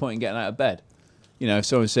day? What's the point in getting out of bed? If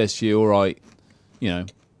someone says to you, all right,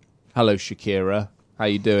 hello, Shakira, how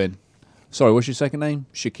you doing? Sorry, what's your second name?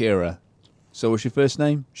 Shakira. So what's your first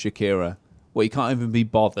name? Shakira. Well, you can't even be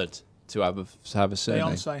bothered to have a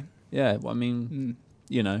surname. Beyonce. Yeah, well, I mean,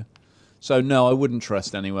 So no, I wouldn't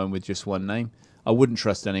trust anyone with just one name. I wouldn't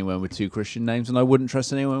trust anyone with 2 Christian names, and I wouldn't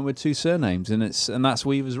trust anyone with 2 surnames, and that's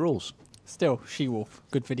Weaver's rules. Still, She-Wolf,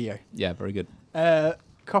 good video. Yeah, very good.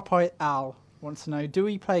 Copite Al wants to know, do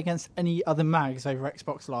we play against any other mags over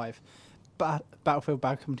Xbox Live? Battlefield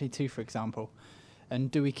Bad Company 2, for example. And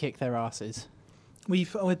do we kick their asses?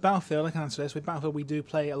 With Battlefield, I can answer this. With Battlefield, we do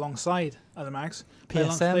play alongside other mags.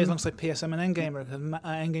 PSM. Play alongside PSM and Endgamer.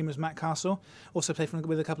 Endgamer's Matt Castle. Also play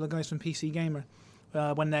with a couple of guys from PC Gamer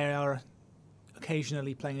when they are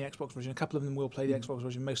occasionally playing the Xbox version. A couple of them will play the Xbox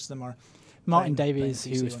version. Most of them are. Martin playing Davies, the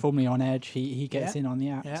who PC was one. formerly on Edge, he gets in on the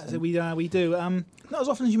act. Yeah, so we do. Not as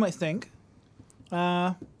often as you might think.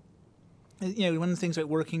 One of the things about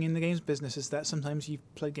working in the games business is that sometimes you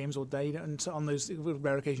play games all day, and so on those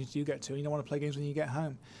rare occasions you get to, you don't want to play games when you get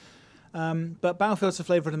home. But Battlefield's the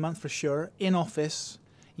flavour of the month for sure. In office,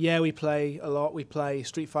 we play a lot. We play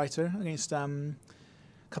Street Fighter against a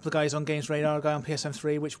couple of guys on Games Radar, a guy on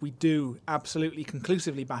PSM3, which we do absolutely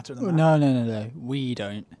conclusively batter them. No. We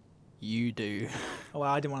don't. You do. Oh, well,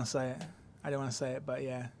 I didn't want to say it. But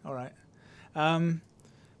yeah, all right.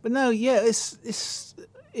 But no, yeah,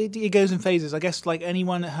 it goes in phases. I guess like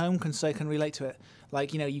anyone at home can relate to it.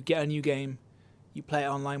 Like, you get a new game, you play it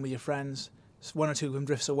online with your friends, 1 or 2 of them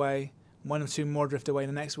drifts away, 1 or 2 more drift away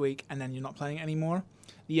the next week, and then you're not playing it anymore.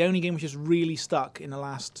 The only game which has really stuck in the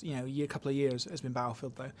last couple of years has been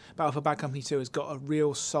Battlefield, though. Battlefield Bad Company 2 has got a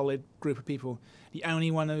real solid group of people. The only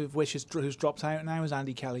one of which who's dropped out now is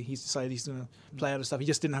Andy Kelly. He's decided he's going to play other stuff. He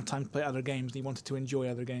just didn't have time to play other games, and he wanted to enjoy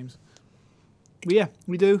other games. But yeah,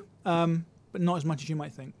 we do, but not as much as you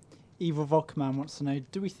might think. Evil Volkman wants to know,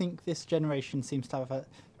 do we think this generation seems to have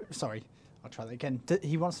Sorry, I'll try that again.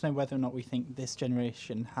 He wants to know whether or not we think this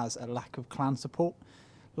generation has a lack of clan support.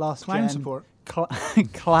 Clan support?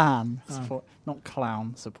 Clan support, not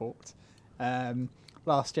clown support.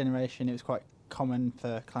 Last generation, it was quite common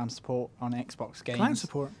for clan support on Xbox games. Clan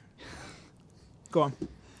support? Go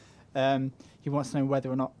on. He wants to know whether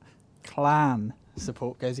or not clan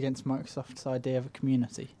support goes against Microsoft's idea of a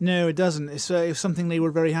community. No, it doesn't. It was something they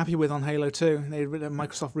were very happy with on Halo 2.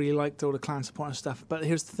 Microsoft really liked all the clan support and stuff. But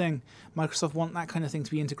here's the thing. Microsoft want that kind of thing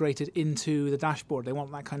to be integrated into the dashboard. They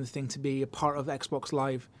want that kind of thing to be a part of Xbox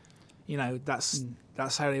Live.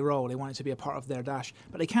 That's how they roll. They want it to be a part of their dash.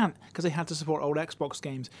 But they can't, because they had to support old Xbox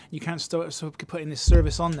games. You can't put in this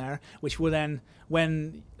service on there, which will then,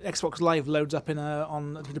 when Xbox Live loads up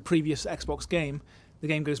on the previous Xbox game, the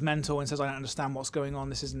game goes mental and says, I don't understand what's going on.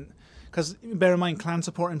 This isn't... Because bear in mind, clan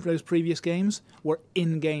support in those previous games were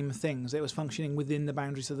in-game things. It was functioning within the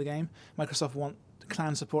boundaries of the game. Microsoft want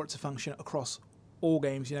clan support to function across all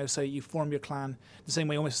games, so you form your clan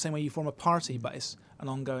almost the same way you form a party, but it's an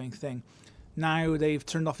ongoing thing. Now they've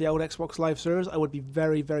turned off the old Xbox Live servers. I would be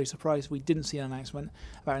very, very surprised if we didn't see an announcement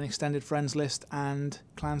about an extended friends list and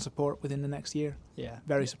clan support within the next year. Yeah.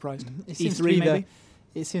 Very surprised. It seems E3 maybe?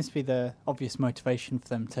 It seems to be the obvious motivation for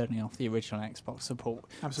them turning off the original Xbox support.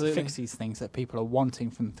 Absolutely. To fix these things that people are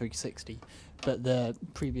wanting from 360. But the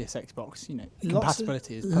previous Xbox,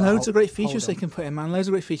 compatibility is... Loads of great features they can put in, man. Loads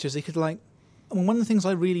of great features. They could one of the things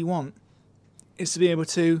I really want is to be able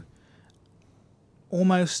to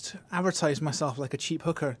almost advertise myself like a cheap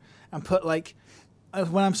hooker and put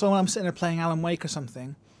when I'm sitting there playing Alan Wake or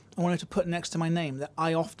something, I wanted to put next to my name that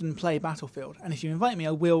I often play Battlefield, and if you invite me,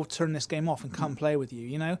 I will turn this game off and come play with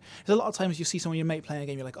you. There's a lot of times you see someone your mate playing a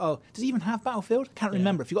game, you're like, oh, does he even have Battlefield? Can't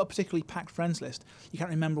remember. If you've got a particularly packed friends list, you can't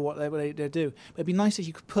remember what they do. But it'd be nice if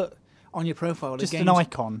you could put on your profile just an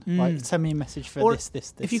icon, like send me a message for or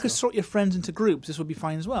this. If you could sort your friends into groups, this would be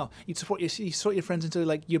fine as well. You sort your friends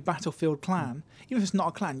into your Battlefield clan, even if it's not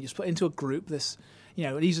a clan. You just put into a group this,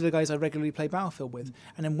 these are the guys I regularly play Battlefield with.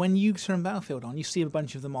 And then when you turn Battlefield on, you see a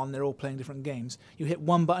bunch of them on, they're all playing different games. You hit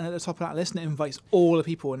one button at the top of that list and it invites all the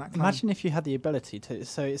people in that clan. Imagine if you had the ability to.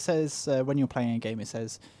 So it says when you're playing a game, it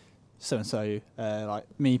says so and so, like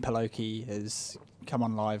me, Paloki, has come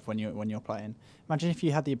on live when you're playing. Imagine if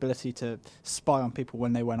you had the ability to spy on people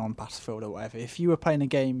when they went on Battlefield or whatever. If you were playing a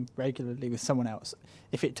game regularly with someone else,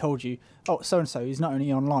 if it told you, oh, so and so, he's not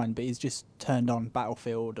only online, but he's just turned on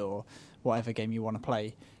Battlefield or whatever game you want to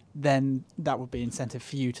play, then that would be incentive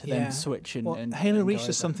for you to then switch and Halo and Reach go is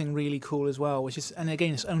over. something really cool as well, which is, and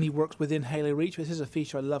again, this only works within Halo Reach. This is a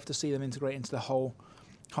feature I'd love to see them integrate into the whole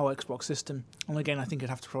Xbox system. And again, I think I'd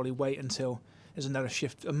have to probably wait until there's another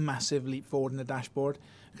shift, a massive leap forward in the dashboard,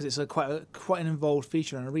 because it's quite an involved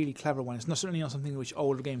feature and a really clever one. It's certainly not something which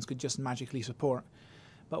older games could just magically support.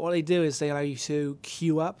 But what they do is they allow you to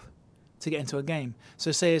queue up to get into a game.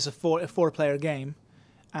 So say it's a four-player game,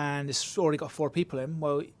 and it's already got 4 people in.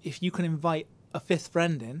 Well, if you can invite a 5th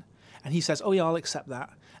friend in, and he says, "Oh yeah, I'll accept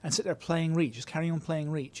that," and sit there playing Reach, just carry on playing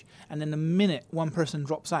Reach, and then the minute one person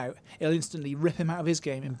drops out, it'll instantly rip him out of his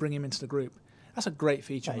game and bring him into the group. That's a great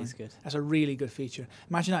feature. That man. is good. That's a really good feature.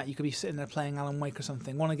 Imagine that. You could be sitting there playing Alan Wake or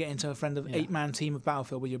something, want to get into a friend of 8-man team of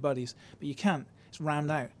Battlefield with your buddies, but you can't. It's rammed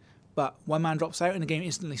out. But one man drops out and the game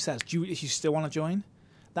instantly says, "Do you still want to join?"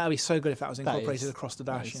 That would be so good if that was incorporated across the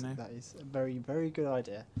dash, That is a very, very good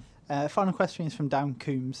idea. Final question is from Dan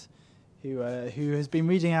Coombs, who has been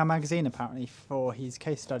reading our magazine apparently for his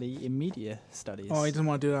case study in media studies. Oh, he doesn't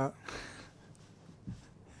want to do that.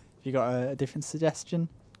 Have you got a different suggestion?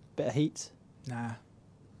 Bit of heat? Nah.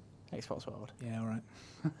 Xbox World. Yeah, all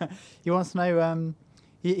right. He wants to know,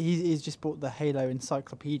 he's just bought the Halo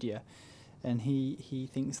Encyclopedia, and he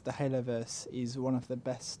thinks the Haloverse is one of the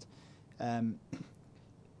best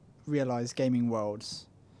realised gaming worlds.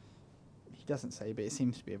 He doesn't say, but it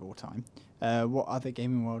seems to be of all time. What other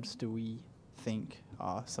gaming worlds do we think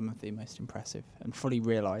are some of the most impressive and fully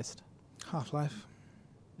realised? Half-Life.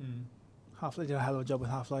 Half-Life did a hell of a job with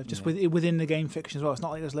Half-Life. Just within the game fiction as well. It's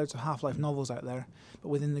not like there's loads of Half-Life novels out there, but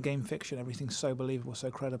within the game fiction, everything's so believable, so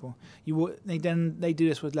credible. They do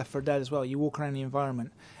this with Left 4 Dead as well. You walk around the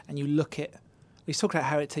environment and you look at. We talked about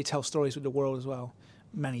how they tell stories with the world as well,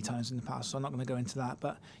 many times in the past. So I'm not going to go into that.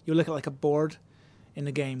 But you look at like a board in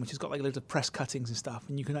the game, which has got like loads of press cuttings and stuff,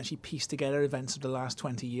 and you can actually piece together events of the last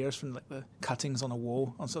 20 years from like the cuttings on a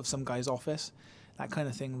wall on sort of some guy's office. That kind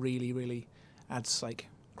of thing really, really adds like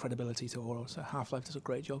credibility to a world. So Half-Life does a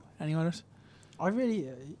great job. Any others? I really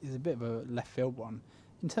is a bit of a left field one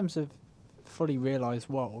in terms of fully realised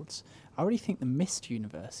worlds. I really think the Myst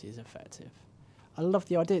universe is effective. I love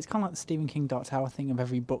the idea. It's kind of like the Stephen King Dark Tower thing of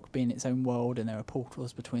every book being its own world and there are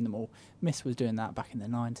portals between them all. Myst was doing that back in the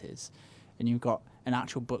 90s, and you've got an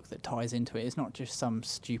actual book that ties into it. It's not just some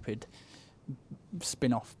stupid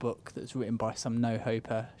spin-off book that's written by some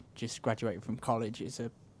no-hoper just graduated from college. It's a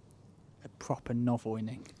proper novel in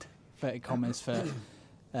inverted commas for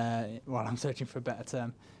while I'm searching for a better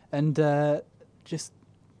term, and the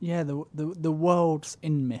worlds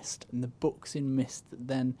in Myst and the books in Myst that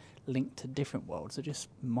then link to different worlds are just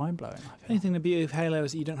mind blowing. Anything the beauty of Halo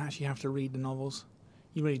is that you don't actually have to read the novels.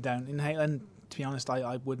 You really don't. In Halo, and to be honest,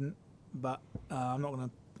 I wouldn't, but I'm not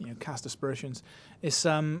going to cast aspersions. It's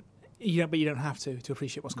but you don't have to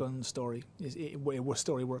appreciate what's going on in the story.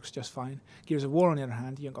 Story works just fine. Gears of War, on the other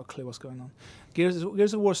hand, you don't got a clue what's going on. Gears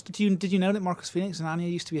of War. Did you know that Marcus Phoenix and Anya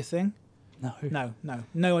used to be a thing? No.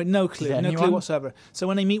 No clue. No clue whatsoever. So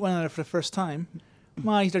when they meet one another for the first time,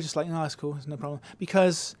 they're just like, "No, that's cool. There's no problem."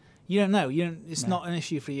 Because you don't know. It's not an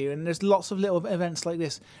issue for you. And there's lots of little events like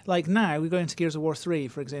this. Like now, we go into Gears of War 3,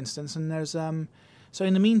 for instance, and there's so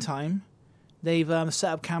in the meantime, they've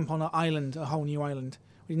set up camp on an island, a whole new island.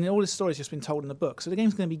 All this story's just been told in the book. So the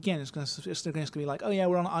game's going to begin. It's going to be like, oh yeah,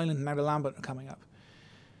 we're on an island and now the Lambent are coming up.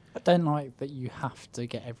 I don't like that you have to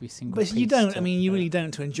get every single. But you don't. You really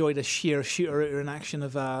don't to enjoy the sheer shooter in action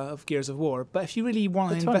of Gears of War. But if you really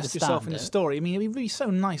want to invest yourself in the story, it'd be really so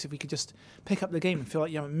nice if we could just pick up the game and feel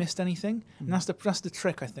like you haven't missed anything. And that's the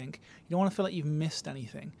trick, I think. You don't want to feel like you've missed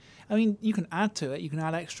anything. You can add to it. You can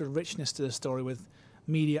add extra richness to the story with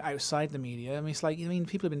media outside the media. It's like,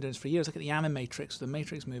 people have been doing this for years. Look at the Animatrix, the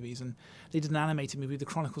Matrix movies, and they did an animated movie, The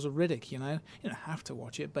Chronicles of Riddick. You don't have to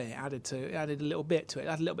watch it, but it added a little bit to it. It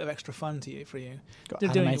added a little bit of extra fun for you. Got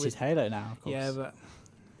animated Halo now, of course. Yeah, but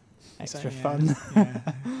extra fun.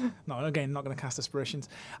 No, again, not going to cast aspersions.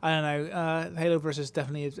 I don't know. Haloverse is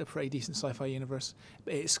definitely a pretty decent sci-fi universe,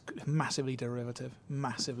 but it's massively derivative.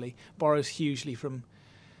 Massively borrows hugely from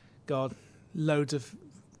loads of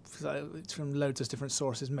different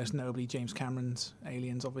sources, most notably James Cameron's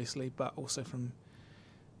Aliens, obviously, but also from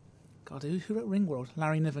God, who wrote Ringworld?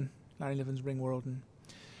 Larry Niven. Larry Niven's Ringworld,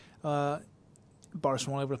 and Boris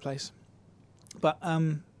from all over the place. But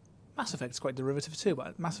Mass Effect's quite derivative too.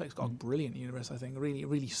 But Mass Effect's got a brilliant universe, I think. A really,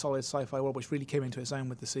 really solid sci-fi world, which really came into its own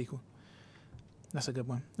with the sequel. That's a good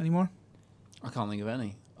one. Any more? I can't think of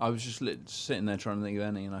any. I was just sitting there trying to think of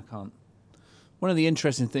any, and I can't. One of the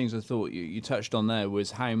interesting things I thought you touched on there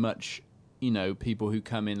was how much, people who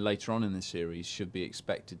come in later on in the series should be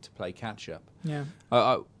expected to play catch-up. Yeah.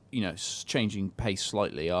 Changing pace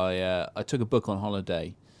slightly, I took a book on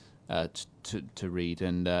holiday to read,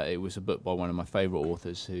 and it was a book by one of my favourite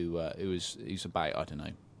authors he's about, I don't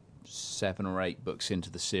know, 7 or 8 books into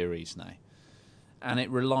the series now. And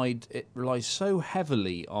it relies so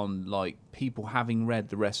heavily on like people having read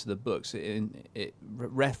the rest of the books. It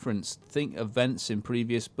referenced events in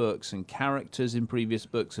previous books and characters in previous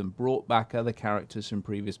books and brought back other characters from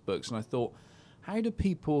previous books. And I thought, how do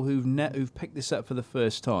people who've picked this up for the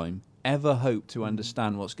first time ever hope to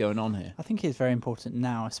understand what's going on here? I think it's very important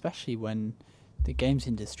now, especially when the games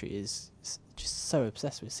industry is just so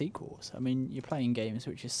obsessed with sequels. I mean, you're playing games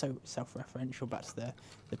which are so self-referential back to the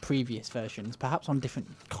previous versions, perhaps on different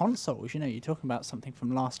consoles. You're talking about something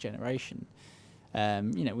from last generation.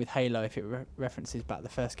 With Halo, if it references back the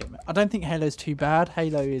first game, I don't think Halo's too bad.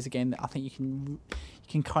 Halo is a game that I think you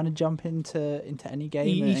can kind of jump into any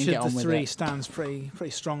game and get on with it. Each of the three stands pretty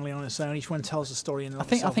strongly on its own. Each one tells a story in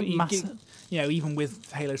itself. I think even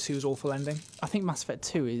with Halo 2's awful ending, I think Mass Effect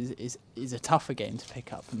 2 is a tougher game to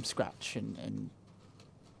pick up from scratch and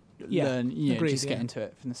learn. Get into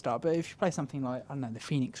it from the start. But if you play something like, I don't know, the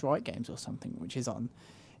Phoenix Wright games or something, which is on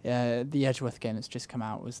the Edgeworth game that's just come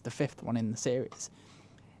out, was the 5th one in the series.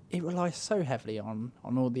 It relies so heavily on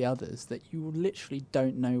all the others that you literally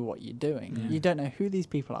don't know what you're doing. Yeah. You don't know who these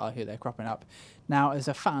people are, who they're cropping up. Now, as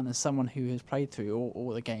a fan, as someone who has played through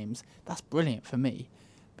all the games, that's brilliant for me.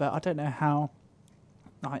 But I don't know how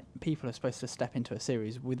people are supposed to step into a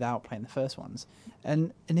series without playing the first ones.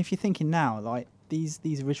 And if you're thinking now, like these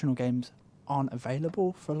original games aren't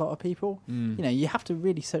available for a lot of people. You have to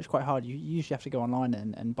really search quite hard. You usually have to go online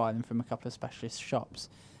and buy them from a couple of specialist shops.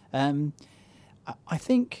 I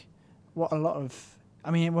think what a lot of...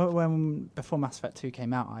 when before Mass Effect 2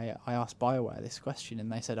 came out, I asked BioWare this question,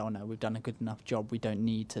 and they said, oh no, we've done a good enough job. We don't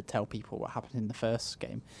need to tell people what happened in the first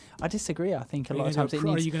game. I disagree. I think a lot of times it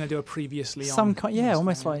needs... Are you going to do a previously on?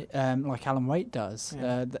 Almost like Alan Wake does.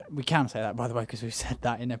 Yeah. We can say that, by the way, because we've said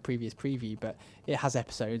that in a previous preview, but it has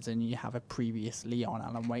episodes, and you have a previously on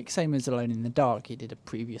Alan Wake. Same as Alone in the Dark. He did a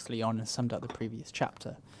previously on and summed up the previous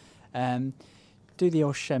chapter. Do the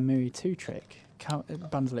old Shenmue 2 trick.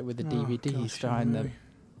 Bundle it with the DVD starring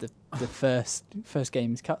the first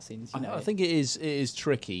game's cutscenes. I think it is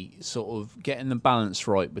tricky, sort of getting the balance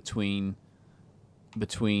right between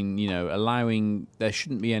allowing, there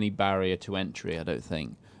shouldn't be any barrier to entry, I don't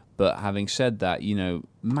think. But having said that,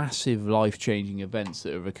 massive life-changing events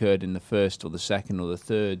that have occurred in the first or the second or the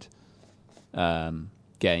third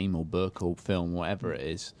game or book or film, whatever it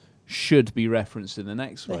is, should be referenced in the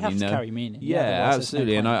next one. They have to carry meaning. Yeah,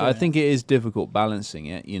 absolutely. And I think it is difficult balancing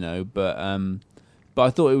it, but I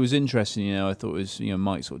thought it was interesting, I thought it was,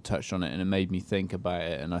 Mike sort of touched on it and it made me think about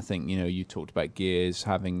it. And I think, you talked about Gears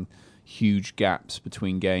having huge gaps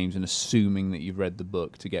between games and assuming that you've read the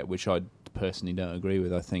book to get, which I personally don't agree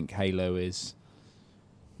with. I think Halo is,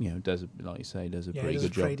 does, like you say, does a pretty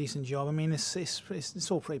good job. Pretty decent job. I mean,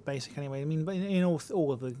 it's all pretty basic anyway. I mean, but in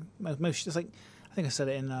all of the most, just like, I think I said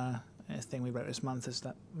it in a thing we wrote this month, is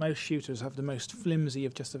that most shooters have the most flimsy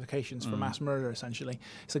of justifications for mass murder. Essentially,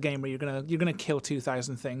 it's a game where you're gonna kill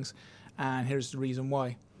 2,000 things, and here's the reason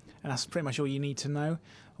why, and that's pretty much all you need to know.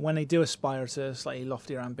 When they do aspire to slightly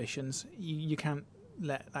loftier ambitions, you can't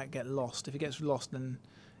let that get lost. If it gets lost, then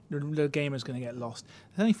the gamer's going to get lost.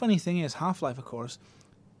 The only funny thing is, Half-Life, of course,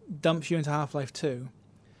 dumps you into Half-Life 2.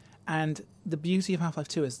 And the beauty of Half-Life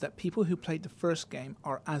 2 is that people who played the first game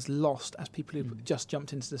are as lost as people who just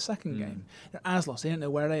jumped into the second game. They're as lost. They don't know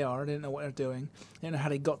where they are. They don't know what they're doing. They don't know how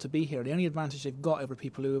they got to be here. The only advantage they've got over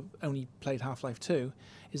people who have only played Half-Life 2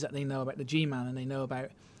 is that they know about the G-Man, and they know about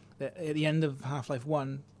that at the end of Half-Life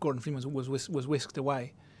 1, Gordon Freeman was whisked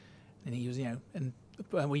away. And he was, and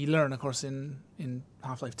we learn, of course, in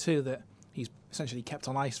Half-Life 2 that he's essentially kept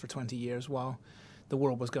on ice for 20 years while the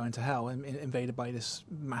world was going to hell, invaded by this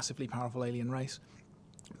massively powerful alien race.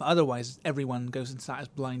 But otherwise, everyone goes into that as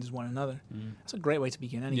blind as one another. That's a great way to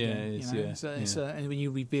begin any game. And when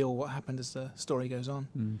you reveal what happened as the story goes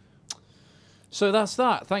on. So that's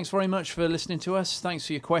that. Thanks very much for listening to us. Thanks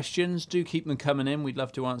for your questions. Do keep them coming in. We'd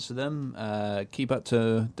love to answer them. Keep up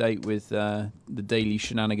to date with the daily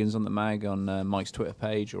shenanigans on the mag on Mike's Twitter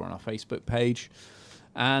page or on our Facebook page.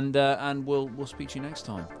 and we'll speak to you next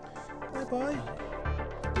time. Bye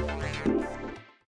bye.